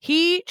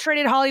 He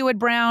traded Hollywood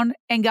Brown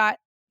and got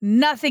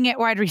nothing at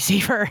wide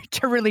receiver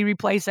to really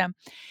replace him.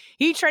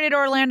 He traded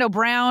Orlando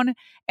Brown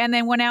and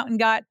then went out and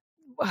got,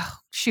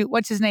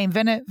 what's his name?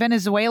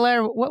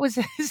 Venezuela? Or what was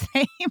his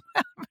name?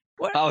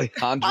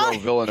 Alejandro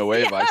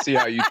Villanueva. Yeah. I see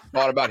how you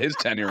thought about his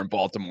tenure in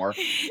Baltimore.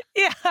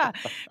 Yeah.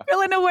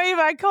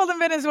 Villanueva. I called him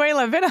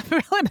Venezuela.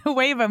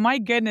 Villanueva. My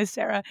goodness,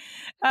 Sarah.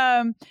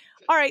 All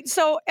right.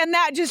 So, and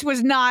that just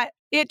was not,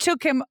 it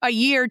took him a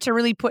year to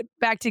really put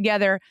back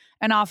together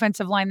an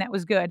offensive line that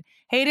was good.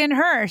 Hayden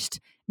Hurst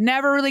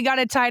never really got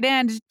a tight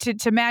end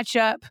to match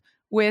up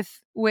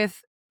with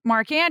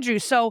Mark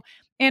Andrews. So,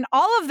 in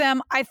all of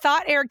them, I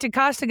thought Eric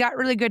DeCosta got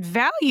really good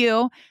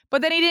value,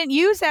 but then he didn't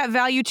use that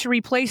value to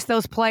replace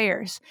those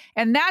players.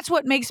 And that's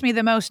what makes me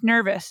the most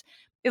nervous.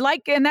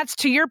 And that's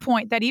to your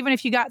point, that even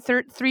if you got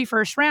 3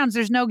 first rounds,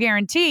 there's no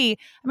guarantee.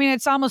 I mean,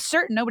 it's almost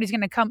certain nobody's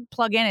going to come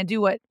plug in and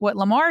do what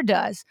Lamar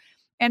does.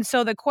 And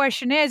so the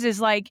question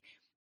is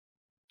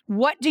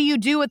what do you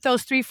do with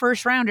those 3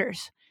 first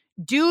rounders?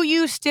 Do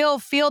you still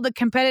field a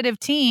competitive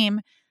team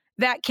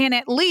that can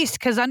at least,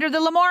 because under the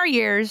Lamar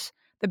years,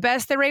 the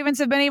best the Ravens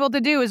have been able to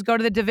do is go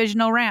to the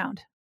divisional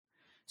round.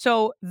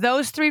 So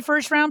those 3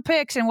 first-round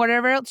picks and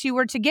whatever else you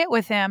were to get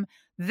with him,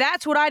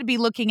 that's what I'd be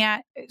looking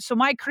at. So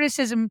my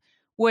criticism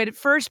would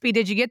first be,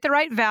 did you get the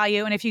right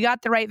value? And if you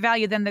got the right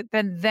value,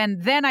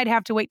 then I'd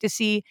have to wait to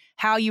see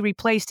how you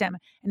replaced him.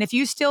 And if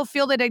you still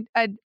fielded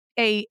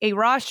a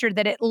roster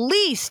that at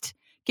least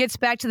gets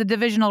back to the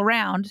divisional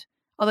round,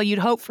 although you'd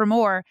hope for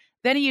more,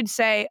 then you'd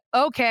say,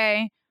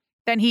 okay,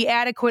 then he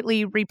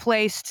adequately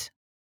replaced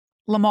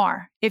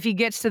Lamar if he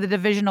gets to the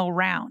divisional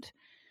round.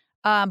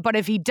 But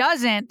if he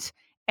doesn't,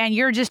 and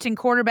you're just in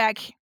quarterback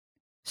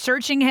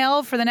searching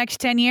hell for the next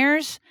 10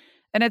 years,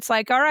 then it's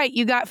like, all right,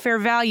 you got fair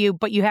value,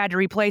 but you had to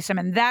replace him.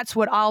 And that's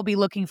what I'll be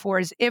looking for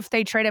is if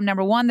they trade him,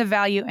 number one, the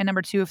value, and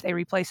number two, if they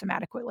replace him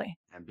adequately.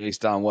 And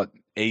based on what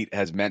 8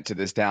 has meant to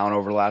this town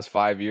over the last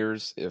 5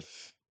 years,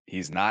 if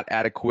he's not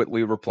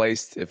adequately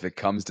replaced, if it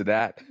comes to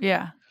that,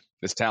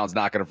 this town's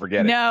not going to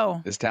forget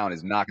it. This town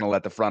is not going to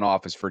let the front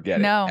office forget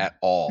it at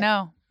all.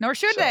 No, nor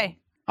should they.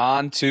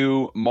 On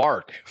to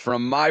Mark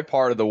from my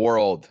part of the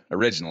world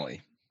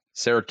originally.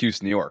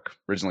 Syracuse, New York,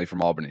 originally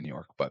from Albany, New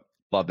York, but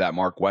love that,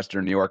 Mark.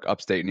 Western New York,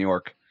 upstate New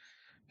York.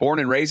 Born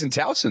and raised in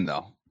Towson,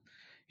 though.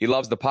 He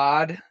loves the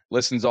pod,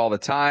 listens all the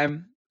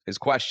time. His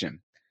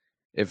question,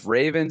 if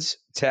Ravens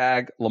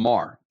tag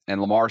Lamar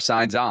and Lamar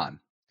signs on,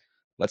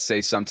 let's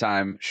say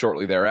sometime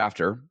shortly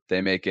thereafter,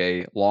 they make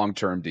a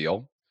long-term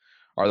deal,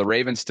 are the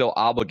Ravens still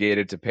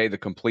obligated to pay the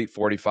complete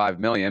 $45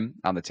 million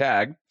on the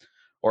tag?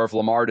 Or if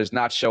Lamar does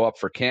not show up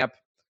for camp,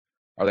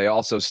 are they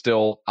also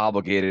still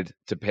obligated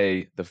to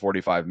pay the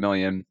 $45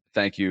 million?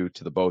 Thank you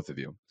to the both of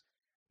you.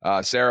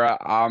 Sarah,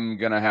 I'm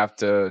going to have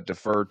to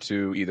defer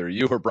to either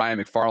you or Brian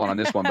McFarland on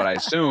this one, but I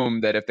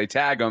assume that if they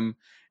tag him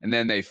and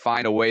then they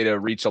find a way to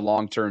reach a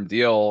long-term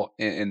deal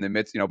in the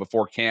midst,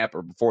 before camp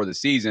or before the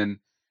season,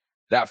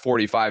 that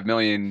 $45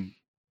 million,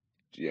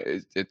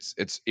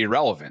 it's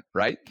irrelevant,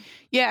 right?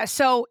 Yeah.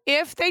 So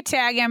if they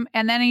tag him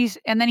and then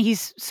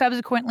he's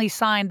subsequently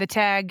signed the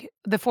tag,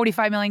 the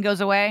 $45 million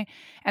goes away,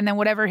 and then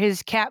whatever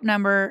his cap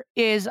number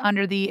is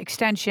under the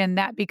extension,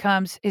 that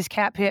becomes his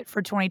cap hit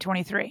for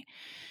 2023.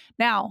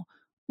 Now,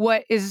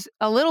 what is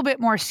a little bit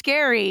more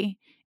scary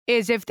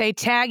is if they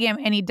tag him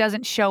and he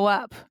doesn't show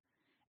up,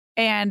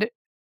 and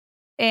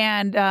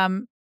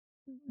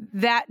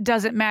that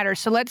doesn't matter.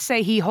 So let's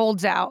say he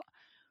holds out.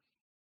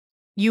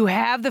 You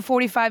have the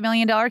 $45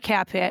 million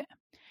cap hit,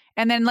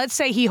 and then let's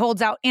say he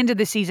holds out into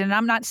the season. And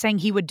I'm not saying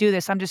he would do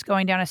this. I'm just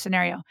going down a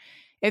scenario.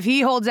 If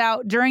he holds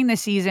out during the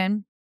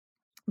season,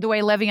 the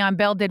way Le'Veon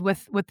Bell did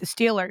with the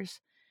Steelers,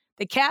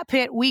 the cap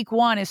hit week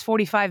 1 is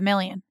 $45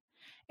 million.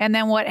 And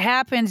then what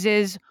happens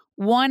is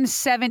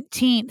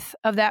 1/17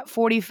 of that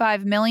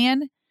 $45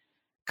 million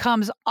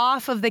comes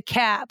off of the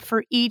cap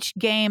for each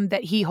game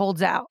that he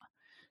holds out.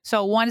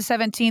 So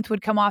 1/17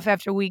 would come off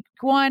after week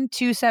 1,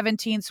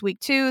 2/17 week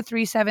 2,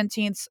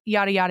 3/17,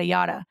 yada, yada,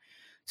 yada.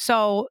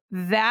 So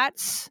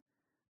that's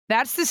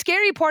the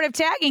scary part of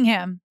tagging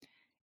him.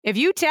 If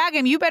you tag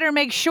him, you better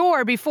make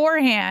sure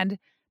beforehand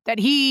that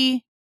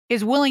he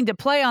is willing to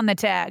play on the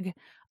tag.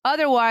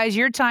 Otherwise,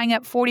 you're tying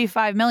up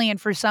 $45 million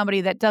for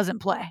somebody that doesn't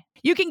play.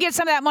 You can get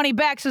some of that money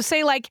back. So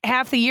say like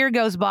half the year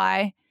goes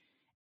by,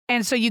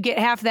 and so you get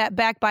half that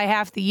back by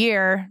half the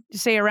year,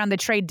 say around the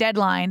trade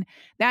deadline.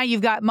 Now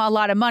you've got a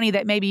lot of money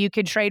that maybe you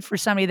could trade for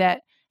somebody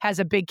that has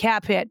a big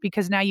cap hit,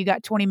 because now you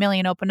got $20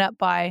 million opened up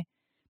by,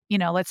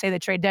 let's say the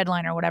trade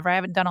deadline or whatever. I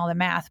haven't done all the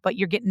math, but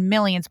you're getting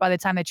millions by the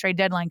time the trade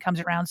deadline comes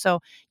around. So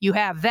you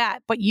have that,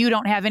 but you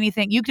don't have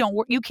anything. You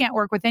can't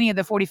work with any of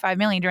the $45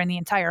 million during the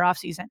entire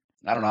offseason.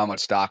 I don't know how much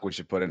stock we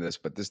should put into this,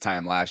 but this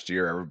time last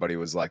year, everybody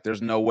was like,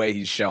 there's no way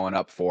he's showing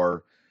up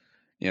for,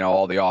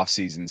 all the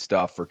offseason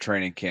stuff for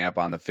training camp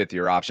on the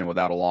 5th-year option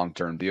without a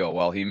long-term deal.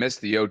 Well, he missed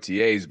the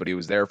OTAs, but he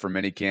was there for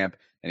minicamp,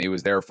 and he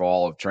was there for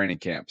all of training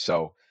camp.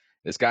 So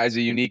this guy's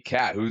a unique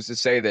cat. Who's to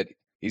say that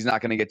he's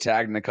not going to get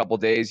tagged in a couple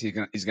of days? He's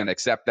going to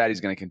accept that.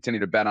 He's going to continue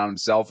to bet on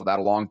himself without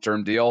a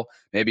long-term deal.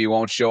 Maybe he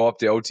won't show up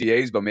to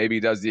OTAs, but maybe he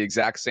does the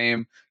exact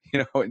same,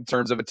 in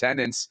terms of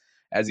attendance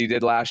as he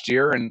did last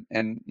year. And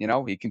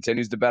he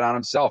continues to bet on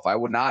himself. I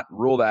would not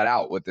rule that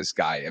out with this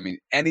guy. I mean,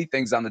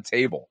 anything's on the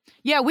table.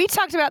 Yeah, we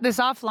talked about this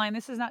offline.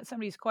 This is not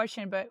somebody's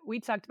question, but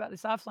we talked about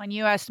this offline.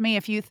 You asked me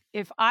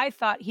if I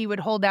thought he would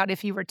hold out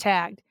if he were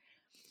tagged.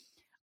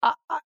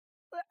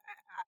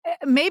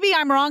 Maybe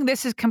I'm wrong.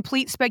 This is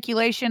complete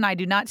speculation. I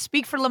do not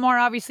speak for Lamar.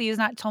 Obviously, he has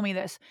not told me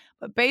this.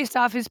 But based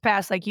off his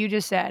past, like you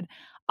just said,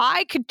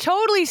 I could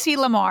totally see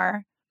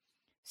Lamar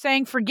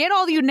saying, forget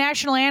all you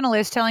national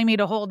analysts telling me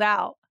to hold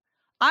out.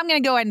 I'm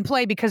going to go ahead and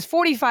play, because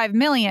 $45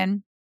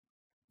 million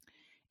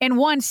in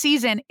one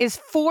season is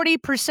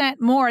 40%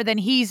 more than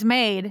he's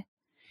made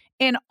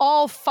in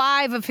all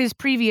 5 of his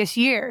previous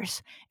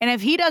years. And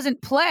if he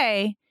doesn't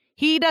play,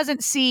 he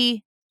doesn't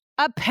see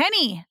a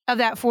penny of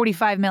that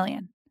 $45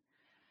 million.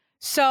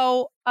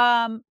 So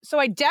I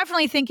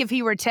definitely think if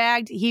he were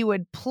tagged, he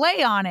would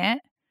play on it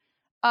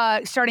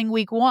starting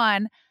week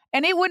 1.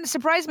 And it wouldn't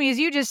surprise me, as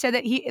you just said,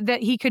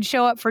 that he could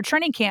show up for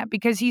training camp,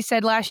 because he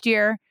said last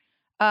year,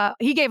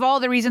 he gave all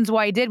the reasons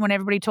why he did when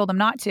everybody told him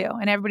not to.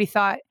 And everybody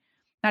thought,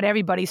 not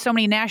everybody, so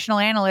many national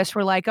analysts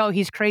were like, oh,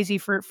 he's crazy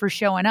for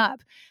showing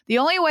up. The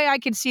only way I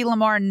could see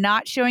Lamar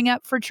not showing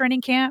up for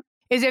training camp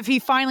is if he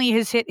finally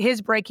has hit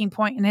his breaking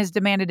point and has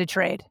demanded a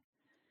trade.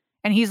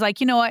 And he's like,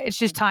 you know what? It's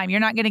just time. You're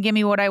not going to give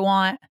me what I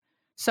want.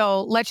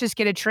 So let's just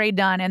get a trade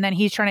done. And then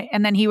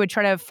he would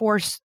try to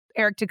force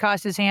Eric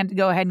DeCosta's hand to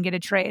go ahead and get a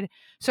trade.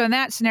 So in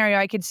that scenario,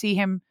 I could see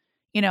him,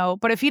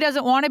 but if he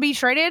doesn't want to be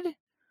traded,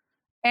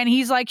 and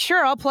he's like,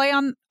 sure, I'll play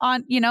on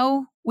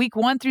week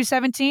 1 through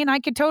 17, I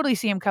could totally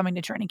see him coming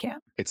to training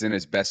camp. It's in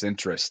his best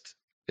interest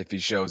if he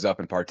shows up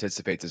and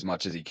participates as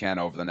much as he can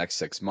over the next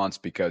 6 months,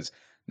 because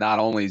not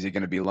only is he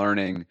going to be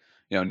learning,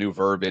 new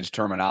verbiage,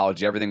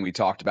 terminology, everything we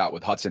talked about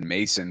with Hudson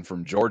Mason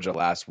from Georgia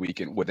last week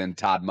and within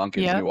Todd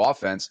Monken's new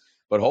offense,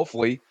 but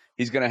hopefully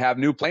he's going to have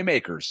new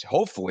playmakers,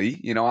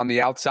 hopefully, on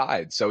the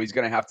outside. So he's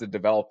going to have to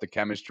develop the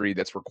chemistry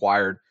that's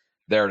required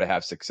there to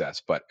have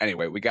success. But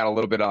anyway, we got a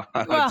little bit on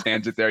a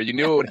tangent there. You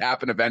knew it would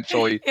happen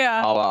eventually.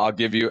 Yeah. I'll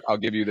give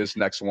you this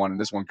next one. And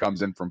this one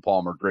comes in from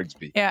Palmer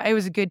Grigsby. Yeah, it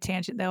was a good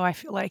tangent though, I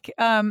feel like.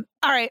 All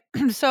right.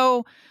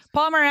 So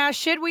Palmer asked,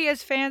 should we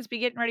as fans be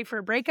getting ready for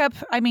a breakup?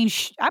 I mean,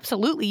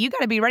 absolutely. You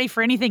got to be ready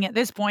for anything at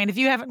this point. If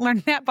you haven't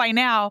learned that by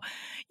now,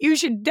 you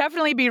should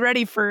definitely be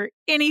ready for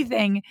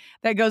anything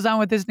that goes on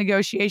with this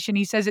negotiation.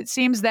 He says, it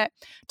seems that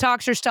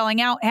talks are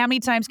stalling out. How many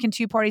times can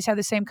two parties have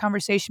the same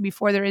conversation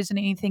before there isn't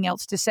anything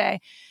else to say?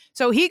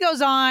 So he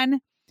goes on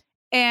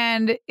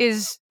and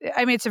it's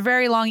a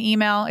very long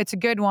email. It's a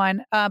good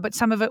one, but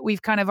some of it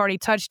we've kind of already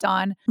touched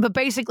on. But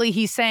basically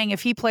he's saying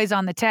if he plays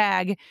on the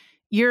tag,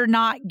 you're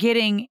not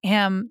getting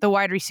him the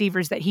wide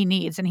receivers that he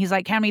needs. And he's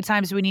like, how many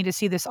times do we need to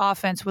see this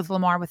offense with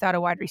Lamar without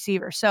a wide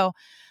receiver? So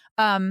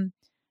I'm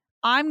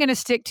going to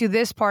stick to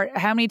this part.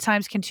 How many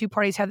times can two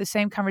parties have the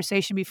same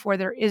conversation before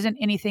there isn't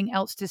anything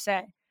else to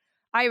say?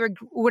 I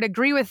would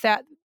agree with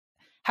that.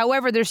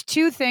 However, there's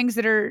two things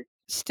that are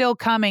still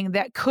coming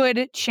that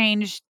could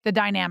change the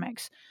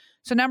dynamics.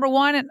 So number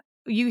one,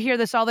 you hear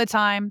this all the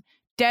time,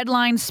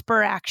 deadline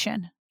spur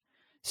action.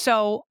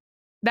 So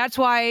that's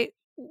why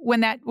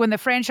when the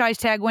franchise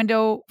tag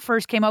window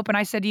first came open,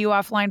 I said to you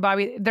offline,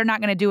 Bobby, they're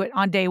not going to do it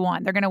on day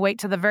one. They're going to wait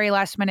till the very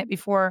last minute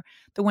before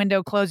the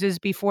window closes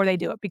before they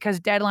do it, because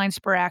deadline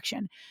spur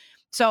action.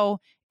 So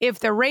if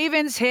the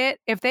Ravens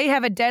if they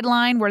have a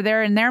deadline where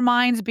they're in their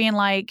minds being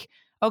like,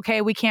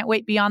 okay, we can't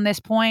wait beyond this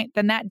point,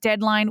 then that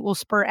deadline will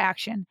spur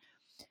action.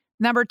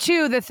 Number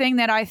two, the thing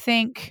that I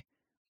think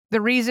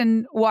the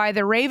reason why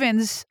the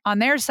Ravens on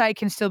their side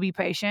can still be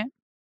patient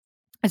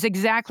is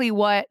exactly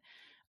what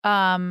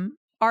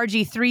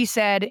RG3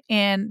 said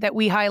that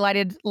we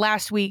highlighted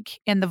last week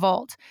in the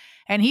vault.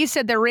 And he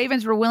said the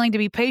Ravens were willing to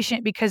be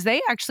patient because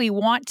they actually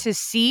want to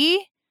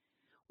see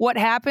what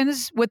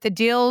happens with the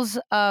deals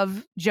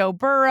of Joe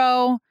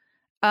Burrow.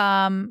 Who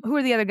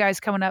are the other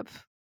guys coming up?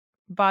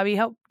 Bobby,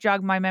 help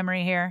jog my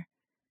memory here.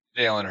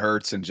 Jalen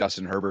Hurts and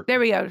Justin Herbert. There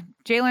we go.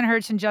 Jalen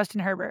Hurts and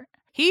Justin Herbert.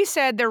 He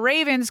said the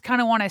Ravens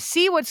kind of want to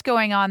see what's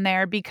going on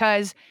there,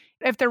 because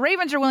if the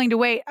Ravens are willing to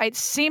wait, it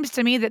seems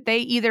to me that they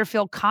either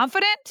feel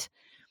confident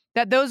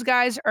that those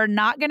guys are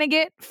not going to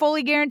get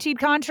fully guaranteed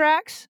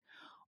contracts,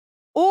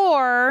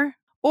 or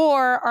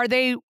are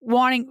they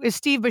is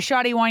Steve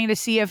Bisciotti wanting to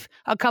see if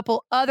a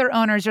couple other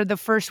owners are the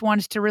first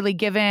ones to really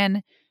give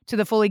in to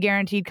the fully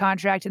guaranteed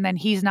contract, and then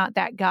he's not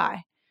that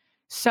guy.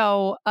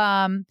 So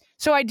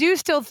I do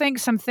still think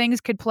some things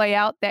could play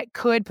out that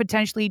could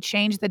potentially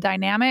change the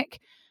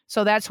dynamic.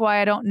 So that's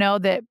why I don't know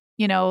that,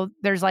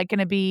 there's like going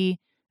to be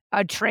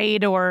a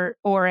trade or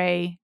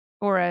a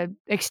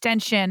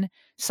extension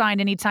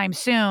signed anytime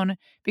soon,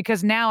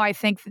 because now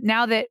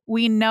that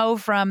we know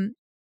from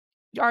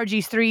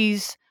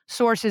RG3's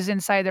sources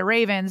inside the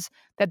Ravens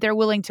that they're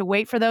willing to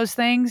wait for those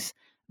things,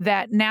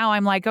 that now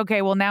I'm like,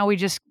 okay, well, now we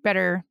just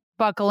better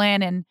buckle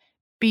in and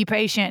be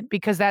patient,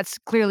 because that's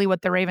clearly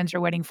what the Ravens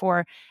are waiting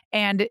for.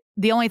 And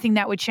the only thing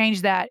that would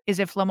change that is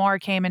if Lamar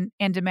came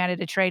and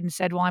demanded a trade and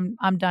said, well,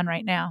 I'm done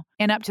right now.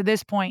 And up to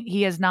this point,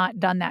 he has not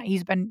done that.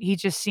 He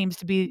just seems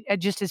to be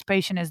just as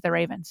patient as the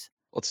Ravens.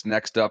 Let's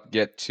next up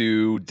get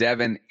to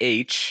Devin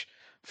H.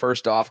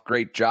 First off,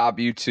 great job,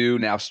 you two.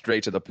 Now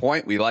straight to the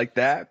point. We like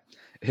that.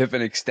 If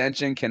an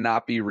extension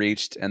cannot be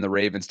reached and the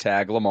Ravens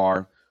tag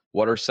Lamar,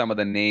 what are some of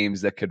the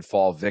names that could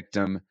fall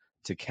victim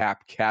to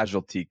cap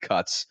casualty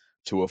cuts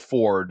to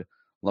afford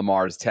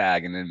Lamar's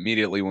tag? And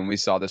immediately when we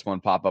saw this one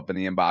pop up in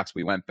the inbox,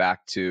 we went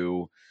back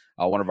to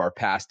one of our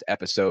past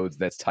episodes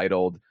that's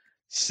titled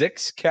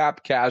 6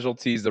 cap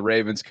casualties the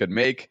Ravens could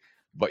make,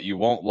 but you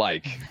won't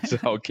like.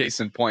 So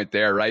case in point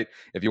there, right?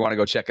 If you want to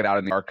go check it out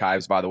in the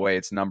archives, by the way,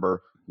 it's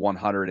number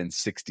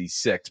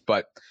 166.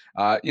 But,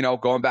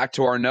 going back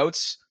to our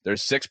notes,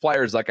 there's 6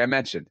 players, like I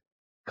mentioned: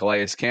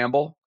 Calais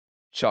Campbell,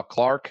 Chuck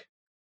Clark,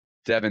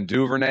 Devin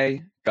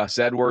Duvernay, Gus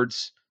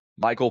Edwards,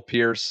 Michael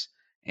Pierce,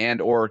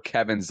 and or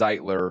Kevin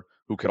Zeitler,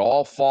 who could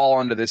all fall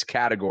under this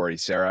category,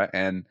 Sarah.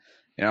 And,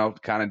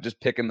 kind of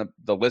just picking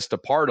the list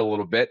apart a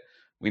little bit,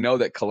 we know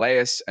that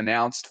Calais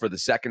announced for the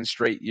second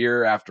straight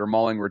year after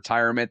mulling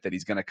retirement that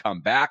he's going to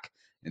come back.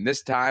 And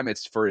this time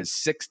it's for his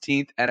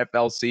 16th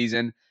NFL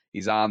season.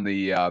 He's on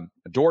the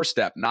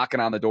doorstep, knocking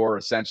on the door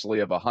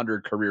essentially of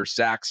 100 career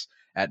sacks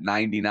at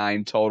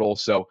 99 total.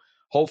 So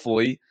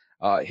hopefully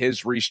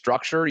his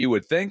restructure, you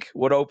would think,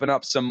 would open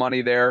up some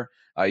money there.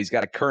 He's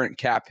got a current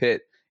cap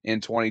hit in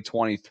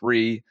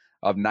 2023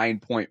 of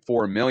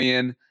 $9.4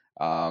 million.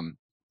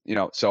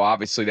 So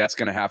obviously that's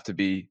going to have to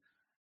be,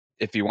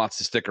 if he wants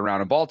to stick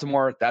around in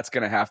Baltimore, that's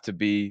going to have to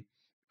be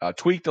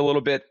tweaked a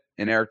little bit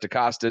in Eric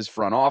DeCosta's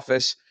front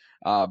office.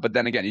 But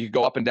then again, you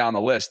go up and down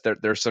the list.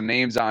 There's some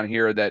names on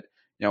here that,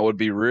 would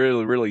be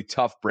really, really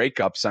tough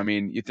breakups. I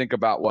mean, you think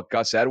about what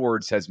Gus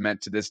Edwards has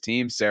meant to this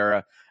team,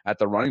 Sarah, at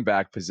the running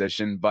back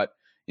position. But,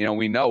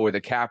 we know with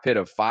a cap hit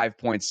of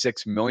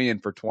 $5.6 million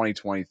for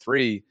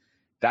 2023,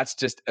 that's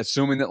just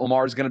assuming that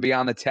Lamar is going to be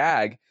on the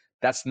tag.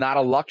 That's not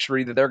a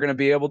luxury that they're going to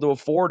be able to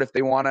afford if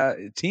they want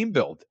a team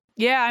build.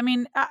 Yeah, I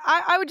mean,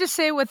 I would just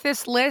say with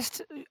this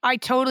list, I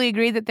totally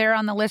agree that they're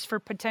on the list for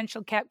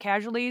potential cap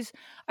casualties.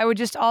 I would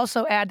just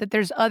also add that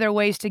there's other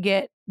ways to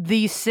get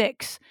these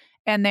 6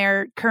 and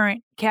their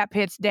current cap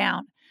hits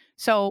down.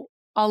 So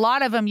a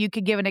lot of them you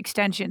could give an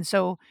extension.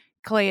 So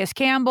Calais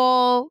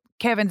Campbell,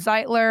 Kevin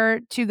Zeitler,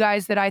 2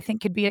 guys that I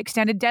think could be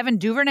extended. Devin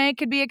Duvernay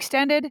could be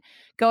extended.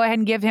 Go ahead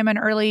and give him an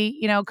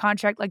early,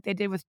 contract like they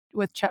did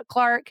with Chuck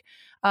Clark.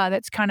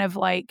 That's kind of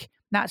like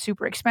not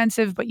super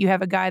expensive, but you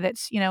have a guy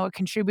that's, a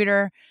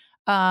contributor.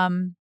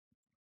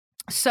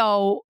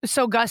 So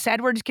Gus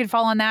Edwards could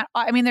fall on that.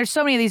 I mean, there's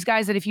so many of these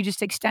guys that if you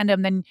just extend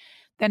them, then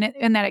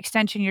in that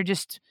extension, you're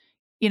just,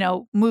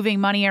 moving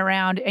money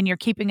around and you're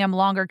keeping them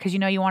longer because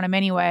you want them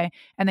anyway,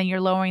 and then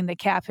you're lowering the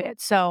cap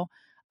hit. So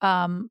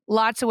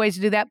lots of ways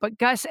to do that. But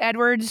Gus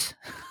Edwards,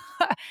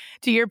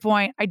 to your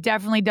point, I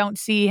definitely don't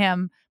see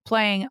him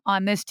playing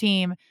on this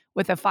team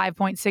with a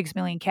 $5.6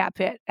 million cap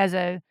hit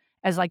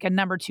as like a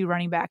number 2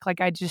 running back. Like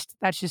that's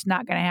just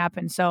not going to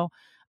happen. So,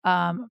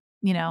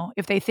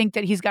 if they think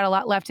that he's got a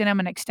lot left in him,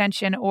 an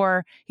extension,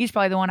 or he's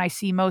probably the one I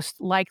see most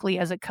likely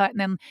as a cut. And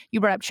then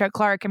you brought up Chuck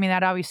Clark. I mean,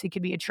 that obviously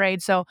could be a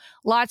trade. So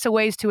lots of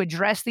ways to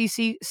address these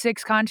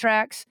 6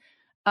 contracts,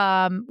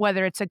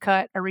 whether it's a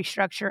cut, a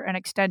restructure, an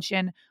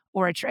extension,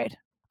 or a trade.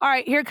 All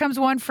right, here comes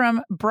one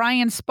from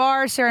Brian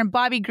Spar. Sarah and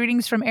Bobby,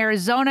 greetings from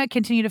Arizona.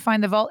 Continue to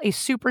find the Vault a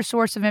super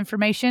source of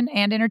information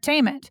and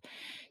entertainment.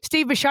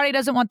 Steve Bisciotti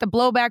doesn't want the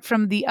blowback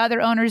from the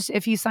other owners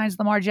if he signs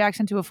Lamar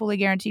Jackson to a fully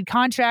guaranteed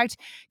contract.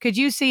 Could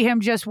you see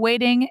him just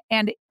waiting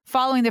and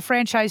following the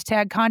franchise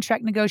tag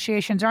contract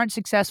negotiations aren't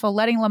successful,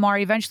 letting Lamar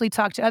eventually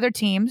talk to other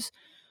teams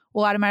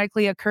will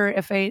automatically occur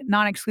if a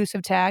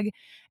non-exclusive tag,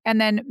 and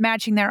then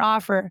matching their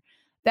offer?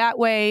 That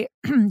way,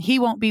 he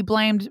won't be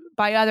blamed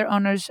by other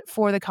owners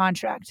for the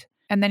contract.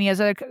 And then he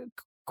has other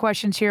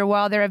questions here.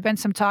 While there have been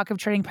some talk of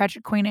trading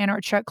Patrick Queen and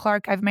or Chuck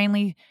Clark, I've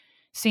mainly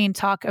seen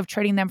talk of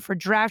trading them for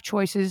draft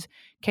choices.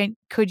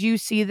 Could you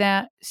see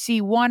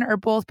one or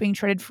both being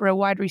traded for a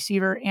wide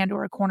receiver and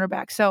or a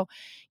cornerback? So,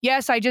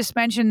 yes, I just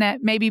mentioned that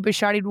maybe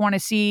Bisciotti would want to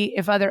see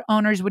if other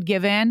owners would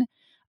give in.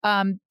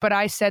 But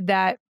I said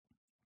that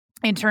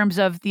in terms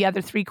of the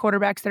other 3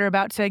 quarterbacks that are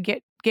about to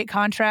get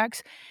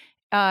contracts.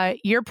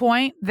 Your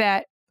point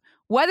that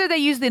whether they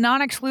use the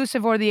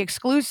non-exclusive or the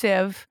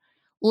exclusive,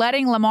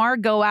 letting Lamar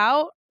go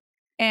out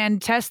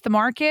and test the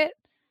market,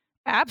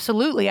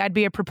 absolutely, I'd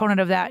be a proponent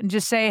of that and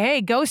just say, hey,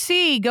 go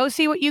see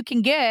what you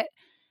can get.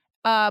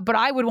 But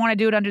I would want to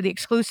do it under the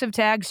exclusive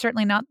tag,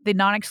 certainly not the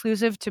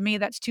non-exclusive. To me,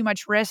 that's too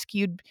much risk.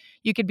 You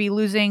could be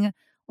losing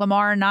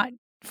Lamar not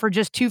for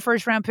just 2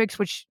 first-round picks,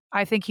 which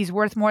I think he's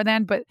worth more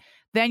than, but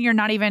then you're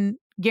not even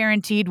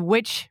guaranteed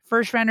which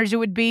first rounders it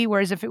would be.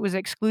 Whereas if it was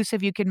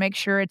exclusive, you could make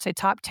sure it's a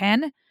top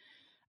 10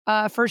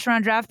 first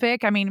round draft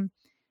pick. I mean,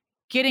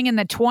 getting in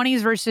the 20s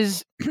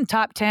versus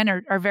top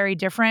 10 are very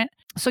different.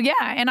 So yeah,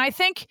 and I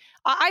think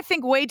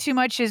way too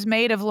much is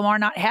made of Lamar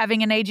not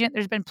having an agent.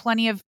 There's been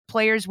plenty of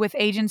players with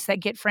agents that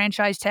get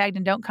franchise tagged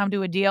and don't come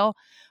to a deal.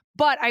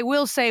 But I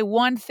will say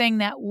one thing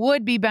that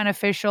would be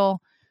beneficial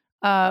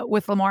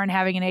with Lamar and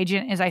having an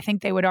agent is I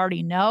think they would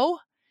already know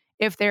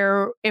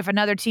if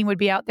another team would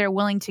be out there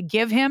willing to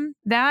give him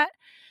that.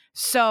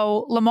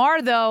 So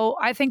Lamar, though,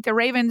 I think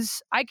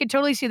I could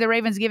totally see the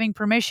Ravens giving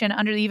permission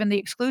under even the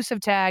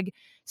exclusive tag,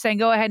 saying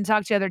go ahead and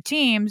talk to other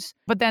teams,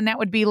 but then that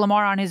would be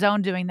Lamar on his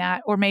own doing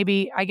that, or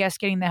maybe, I guess,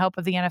 getting the help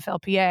of the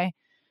NFLPA.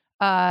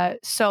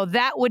 So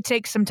that would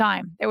take some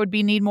time. There would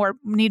be need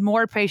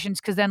more patience,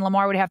 because then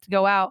Lamar would have to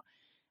go out,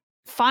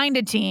 find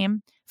a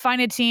team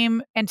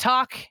and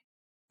talk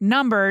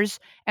numbers,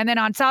 and then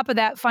on top of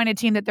that, find a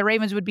team that the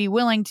Ravens would be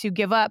willing to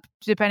give up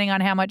depending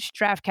on how much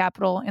draft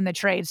capital in the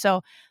trade.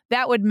 So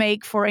that would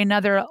make for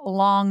another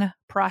long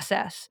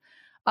process.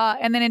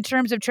 And then in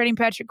terms of trading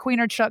Patrick Queen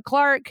or Chuck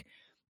Clark,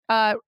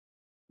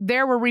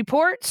 there were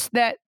reports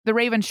that the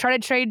Ravens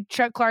tried to trade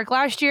Chuck Clark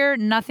last year.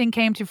 Nothing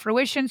came to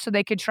fruition, so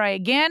they could try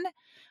again.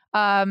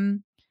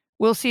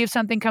 We'll see if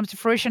something comes to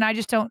fruition. I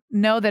just don't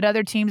know that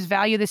other teams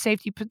value the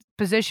safety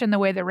position the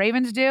way the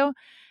Ravens do.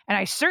 And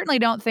I certainly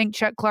don't think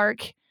Chuck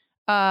Clark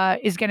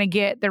is going to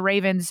get the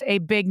Ravens a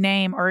big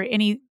name or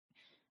any.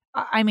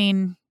 I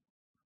mean,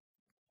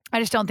 I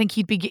just don't think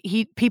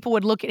people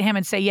would look at him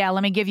and say, yeah,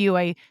 let me give you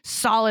a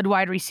solid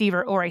wide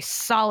receiver or a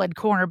solid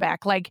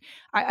cornerback. Like,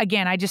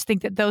 I just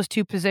think that those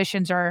two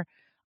positions are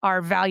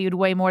valued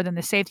way more than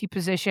the safety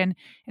position.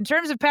 In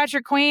terms of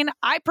Patrick Queen,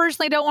 I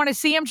personally don't want to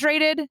see him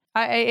traded.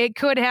 It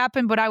could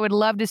happen, but I would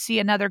love to see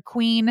another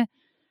Queen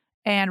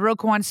and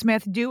Roquan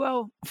Smith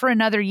duo for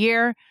another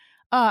year.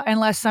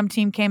 Unless some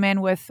team came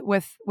in with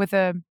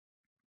a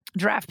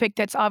draft pick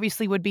that's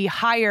obviously would be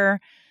higher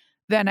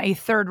than a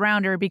third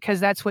rounder, because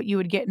that's what you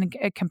would get in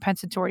a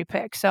compensatory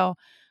pick. So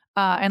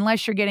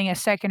Unless you're getting a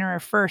second or a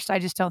first, I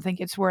just don't think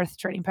it's worth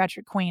trading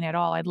Patrick Queen at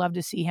all. I'd love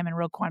to see him and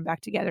Roquan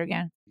back together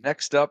again.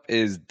 Next up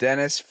is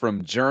Dennis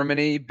from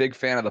Germany. Big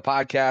fan of the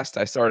podcast.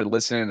 I started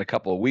listening a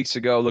couple of weeks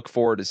ago. Look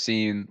forward to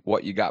seeing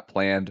what you got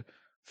planned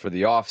for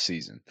the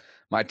offseason.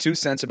 My 2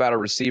 cents about a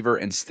receiver: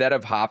 instead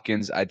of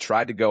Hopkins, I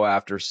tried to go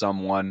after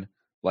someone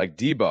like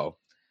Debo.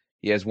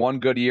 He has one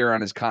good year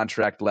on his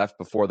contract left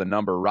before the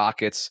number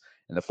rockets,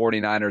 and the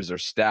 49ers are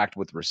stacked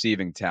with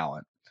receiving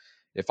talent.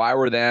 If I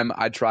were them,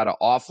 I'd try to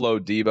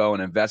offload Debo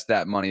and invest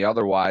that money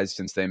otherwise,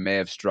 since they may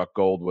have struck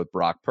gold with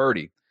Brock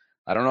Purdy.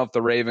 I don't know if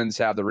the Ravens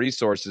have the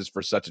resources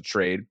for such a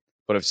trade,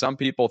 but if some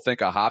people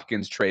think a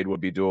Hopkins trade would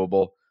be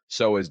doable,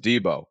 so is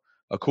Debo.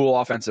 A cool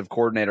offensive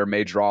coordinator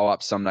may draw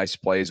up some nice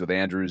plays with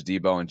Andrews,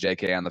 Debo, and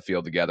JK on the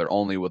field together,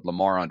 only with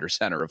Lamar under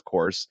center, of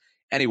course.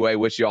 Anyway,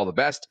 wish you all the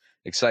best.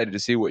 Excited to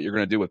see what you're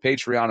going to do with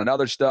Patreon and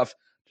other stuff.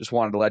 Just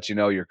wanted to let you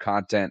know your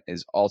content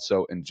is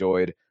also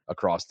enjoyed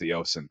across the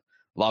ocean.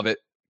 Love it.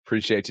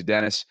 Appreciate you,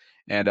 Dennis.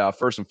 And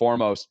first and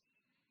foremost,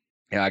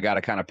 I got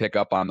to kind of pick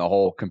up on the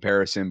whole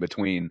comparison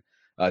between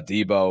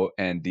Debo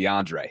and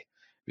DeAndre,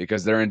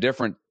 because they're in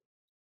different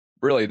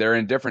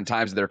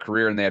times of their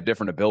career and they have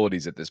different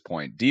abilities at this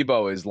point.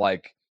 Debo is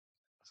like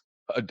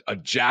a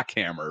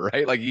jackhammer,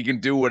 right? Like he can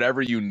do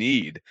whatever you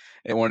need,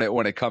 and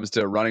when it comes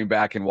to running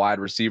back and wide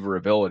receiver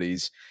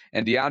abilities.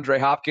 And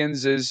DeAndre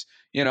Hopkins is,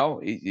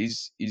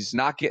 he's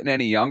not getting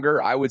any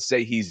younger. I would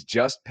say he's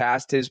just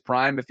past his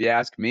prime, if you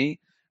ask me.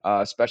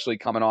 Especially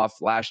coming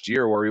off last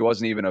year where he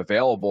wasn't even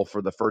available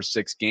for the first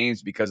 6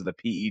 games because of the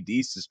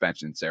PED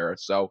suspension, Sarah.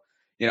 So,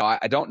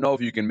 I don't know if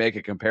you can make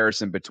a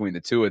comparison between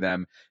the two of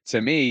them. To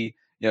me,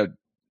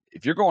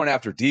 if you're going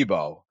after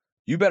Debo,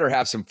 you better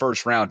have some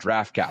first-round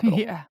draft capital.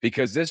 Yeah.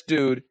 Because this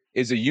dude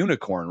is a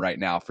unicorn right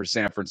now for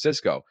San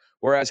Francisco.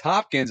 Whereas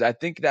Hopkins, I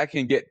think that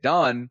can get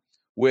done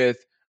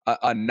with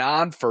a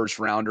non-first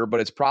rounder, but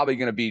it's probably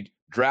going to be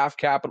draft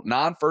capital,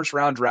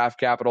 non-first-round draft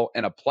capital,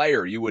 and a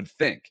player, you would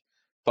think.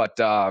 But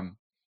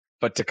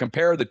to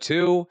compare the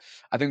two,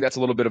 I think that's a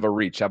little bit of a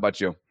reach. How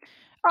about you?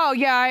 Oh,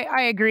 yeah,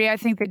 I agree. I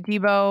think that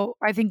Debo,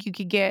 I think you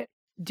could get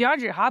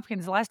DeAndre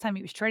Hopkins. The last time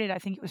he was traded, I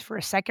think it was for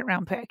a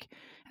second-round pick,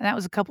 and that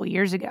was a couple of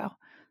years ago.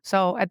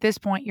 So at this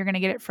point, you're going to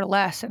get it for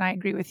less. And I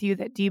agree with you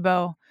that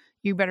Debo,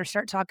 you better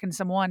start talking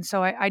some one.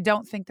 So I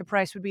don't think the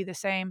price would be the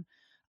same,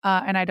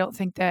 and I don't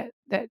think that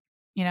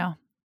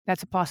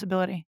that's a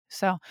possibility.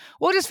 So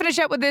we'll just finish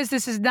up with this.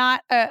 This is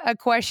not a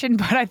question,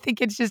 but I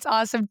think it's just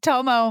awesome.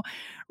 Tomo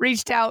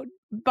reached out.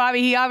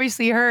 Bobby, he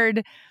obviously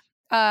heard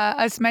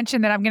us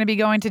mention that I'm going to be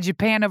going to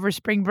Japan over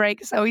spring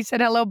break. So he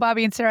said, hello,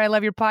 Bobby and Sarah. I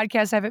love your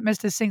podcast. I haven't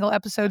missed a single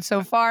episode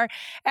so far.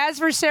 As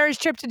for Sarah's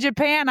trip to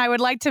Japan, I would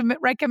like to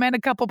recommend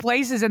a couple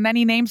places. And then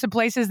he named some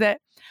places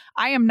that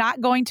I am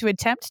not going to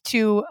attempt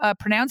to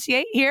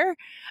pronunciate here.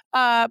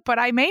 But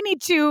I may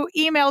need to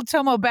email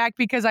Tomo back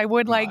because I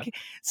would like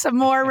some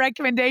more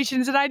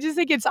recommendations. And I just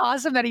think it's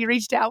awesome that he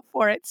reached out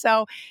for it.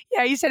 So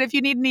yeah, he said, if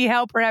you need any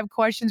help or have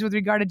questions with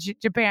regard to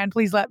Japan,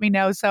 please let me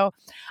know. So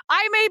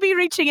I may be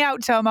reaching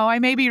out, Tomo. I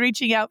may be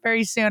reaching out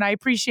very soon. I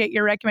appreciate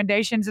your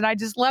recommendations. And I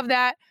just love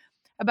that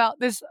about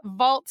this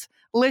Vault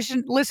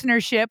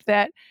listenership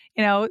that,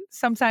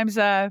 sometimes,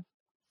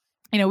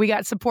 we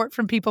got support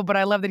from people, but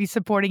I love that he's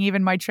supporting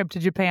even my trip to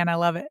Japan. I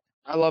love it.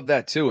 I love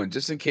that too. And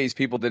just in case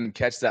people didn't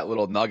catch that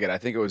little nugget, I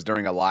think it was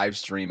during a live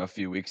stream a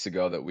few weeks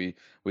ago that we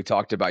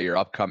talked about your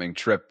upcoming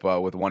trip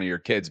with one of your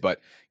kids. But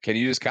can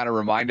you just kind of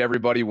remind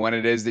everybody when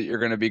it is that you're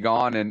going to be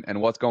gone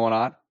and what's going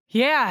on?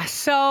 Yeah.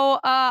 So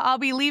I'll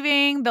be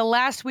leaving the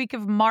last week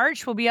of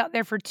March. We'll be out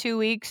there for 2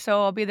 weeks.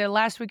 So I'll be there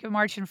last week of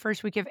March and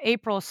first week of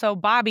April. So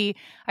Bobby,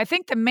 I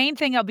think the main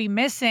thing I'll be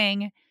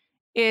missing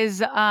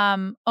is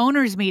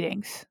owners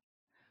meetings,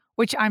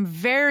 which I'm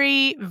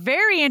very,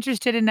 very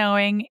interested in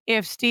knowing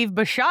if Steve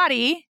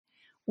Bisciotti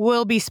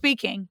will be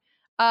speaking.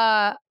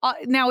 Now,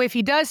 if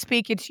he does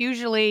speak, it's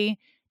usually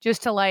to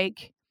Jeff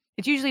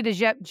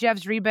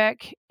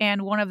Zrebeck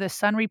and one of the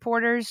Sun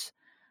reporters.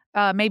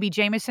 Maybe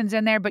Jameson's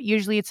in there, but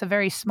usually it's a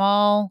very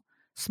small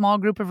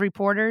group of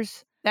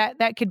reporters.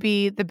 That could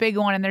be the big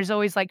one, and there's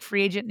always like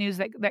free agent news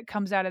that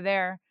comes out of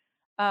there.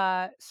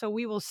 So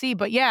we will see.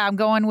 But yeah, I'm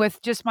going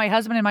with just my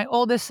husband and my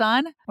oldest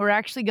son. We're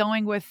actually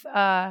going with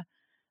a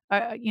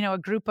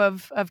group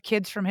of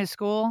kids from his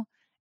school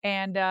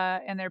and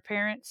their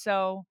parents.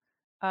 So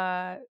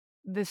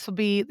this will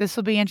be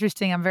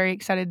interesting. I'm very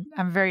excited.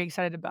 I'm very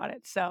excited about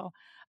it. So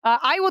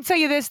I will tell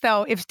you this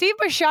though: if Steve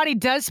Bisciotti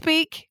does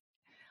speak,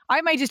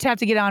 I might just have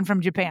to get on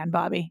from Japan,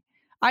 Bobby.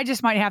 I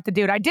just might have to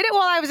do it. I did it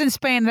while I was in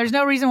Spain. There's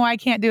no reason why I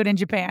can't do it in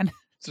Japan.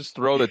 Just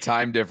throw the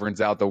time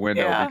difference out the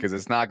window because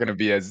it's not going to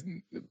be as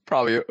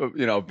probably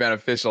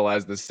beneficial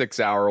as the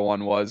 6-hour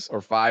one was,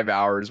 or 5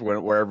 hours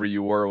wherever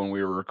you were when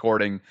we were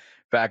recording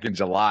back in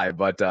July.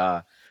 But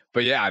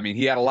yeah, I mean,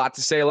 he had a lot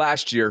to say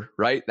last year,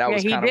 right? That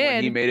was kind of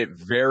when he made it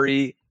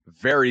very,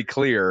 very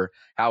clear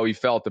how he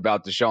felt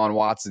about Deshaun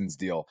Watson's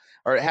deal.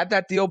 Or had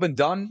that deal been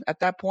done at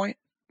that point?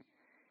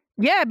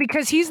 Yeah,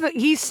 because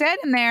he said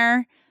in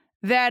there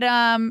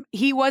that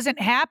he wasn't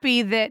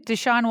happy that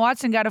Deshaun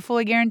Watson got a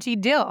fully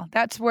guaranteed deal.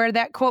 That's where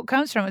that quote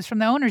comes from. It's from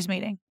the owners'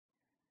 meeting.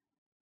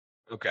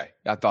 Okay,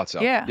 I thought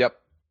so. Yeah. Yep.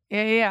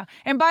 Yeah.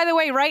 And by the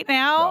way, right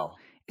now,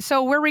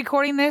 so we're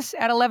recording this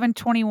at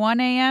 11:21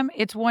 a.m.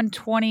 It's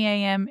 1:20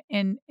 a.m.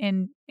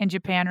 in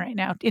Japan right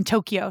now, in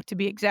Tokyo to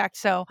be exact.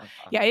 So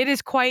yeah, it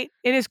is quite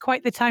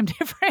the time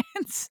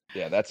difference.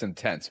 Yeah, that's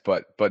intense.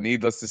 But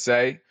needless to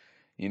say,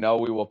 we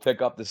will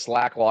pick up the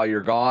slack while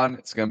you're gone.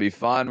 It's going to be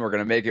fun. We're going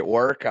to make it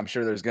work. I'm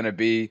sure there's going to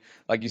be,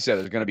 like you said,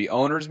 there's going to be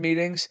owners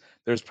meetings.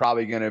 There's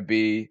probably going to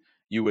be,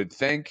 you would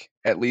think,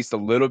 at least a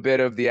little bit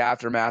of the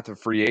aftermath of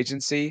free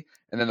agency.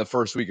 And then the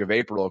first week of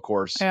April, of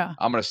course, I'm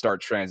going to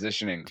start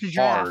transitioning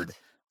hard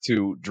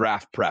to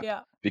draft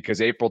prep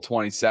because April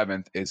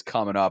 27th is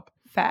coming up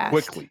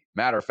quickly.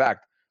 Matter of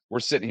fact,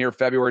 we're sitting here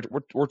February.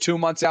 We're 2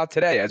 months out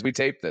today as we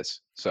tape this.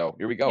 So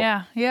here we go.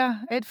 Yeah.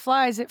 It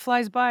flies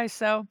by.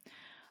 So,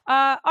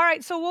 all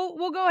right. So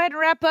we'll go ahead and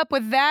wrap up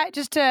with that.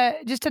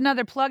 Just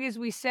another plug, as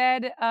we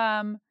said.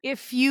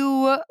 If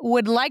you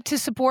would like to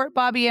support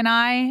Bobby and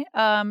I,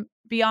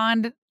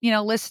 beyond,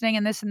 listening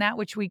and this and that,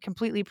 which we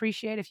completely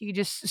appreciate. If you could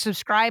just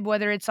subscribe,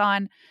 whether it's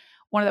on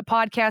one of the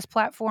podcast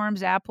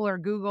platforms, Apple or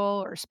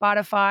Google or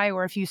Spotify,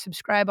 or if you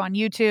subscribe on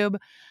YouTube,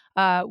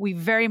 we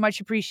very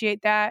much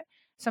appreciate that.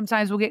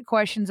 Sometimes we'll get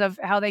questions of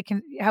how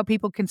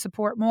people can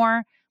support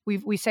more.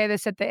 We say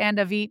this at the end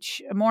of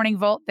each Morning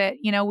Vault that,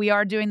 we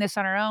are doing this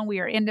on our own. We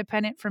are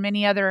independent from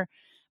any other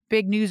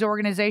big news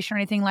organization or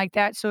anything like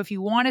that. So if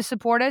you want to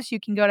support us,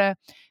 you can go to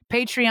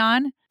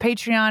Patreon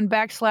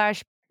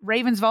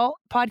 /Ravens Vault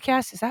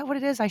podcast. Is that what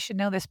it is? I should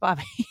know this,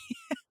 Bobby.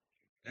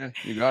 Yeah,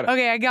 you got it.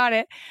 Okay, I got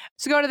it.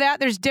 So go to that.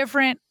 There's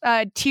different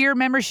tier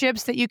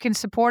memberships that you can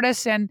support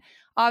us. And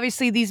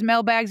obviously these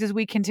mailbags, as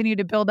we continue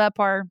to build up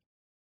our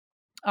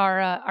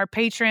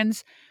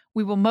patrons,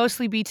 we will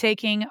mostly be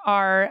taking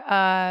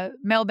our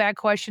mailbag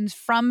questions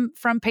from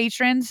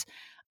patrons.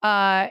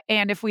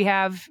 And if we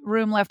have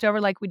room left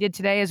over, like we did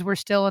today, as we're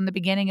still in the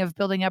beginning of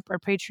building up our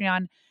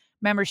Patreon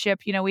membership,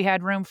 we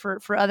had room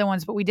for other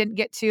ones, but we didn't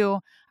get to,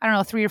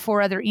 3 or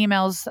 4 other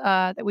emails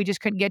that we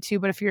just couldn't get to.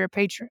 But if you're a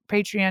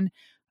Patreon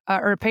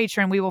or a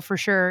patron, we will for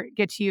sure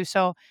get to you.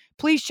 So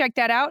please check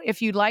that out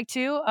if you'd like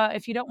to.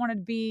 If you don't want to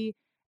be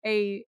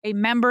a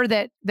member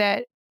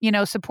that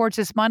supports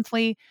us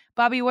monthly,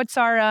 Bobby, what's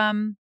our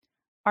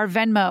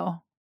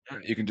Venmo?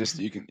 You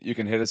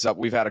can hit us up.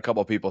 We've had a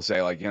couple of people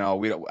say, like,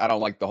 I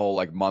don't like the whole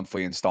like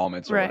monthly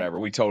installments or whatever.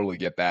 We totally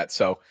get that.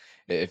 So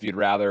if you'd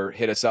rather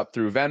hit us up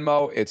through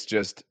Venmo, it's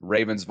just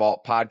Ravens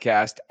Vault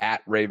Podcast @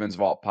 Ravens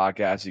Vault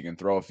Podcast. You can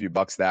throw a few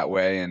bucks that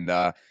way. And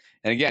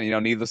again,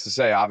 needless to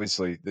say,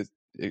 obviously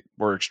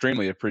we're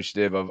extremely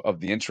appreciative of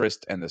the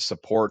interest and the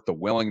support, the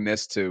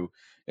willingness to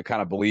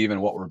kind of believe in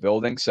what we're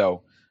building.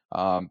 So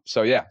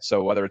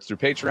whether it's through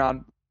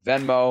Patreon,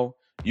 Venmo,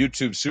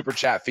 YouTube Super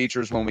Chat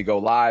features when we go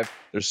live,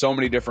 there's so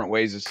many different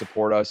ways to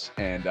support us,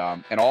 and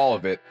all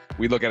of it,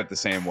 we look at it the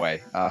same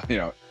way.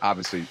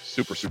 Obviously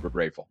super, super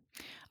grateful.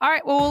 All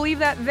right, well, we'll leave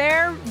that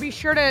there. Be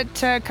sure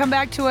to come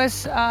back to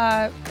us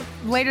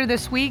later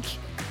this week.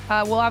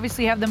 We'll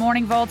obviously have the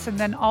Morning Vaults, and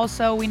then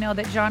also we know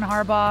that John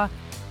Harbaugh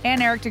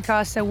and Eric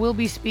DeCosta will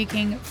be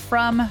speaking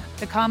from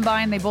the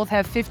Combine. They both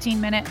have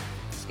 15-minute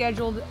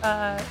scheduled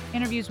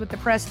interviews with the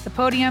press at the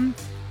podium.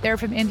 They're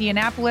from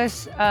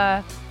Indianapolis.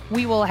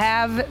 We will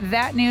have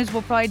that news.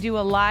 We'll probably do a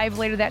live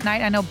later that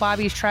night. I know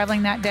Bobby's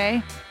traveling that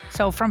day.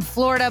 So from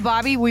Florida,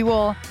 Bobby, we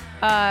will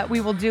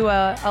do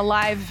a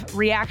live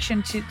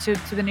reaction to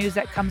the news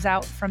that comes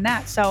out from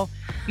that. So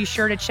be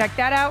sure to check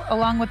that out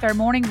along with our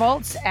Morning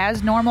Vaults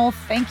as normal.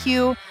 Thank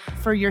you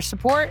for your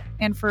support.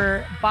 And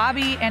for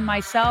Bobby and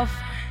myself,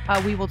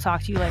 we will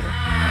talk to you later.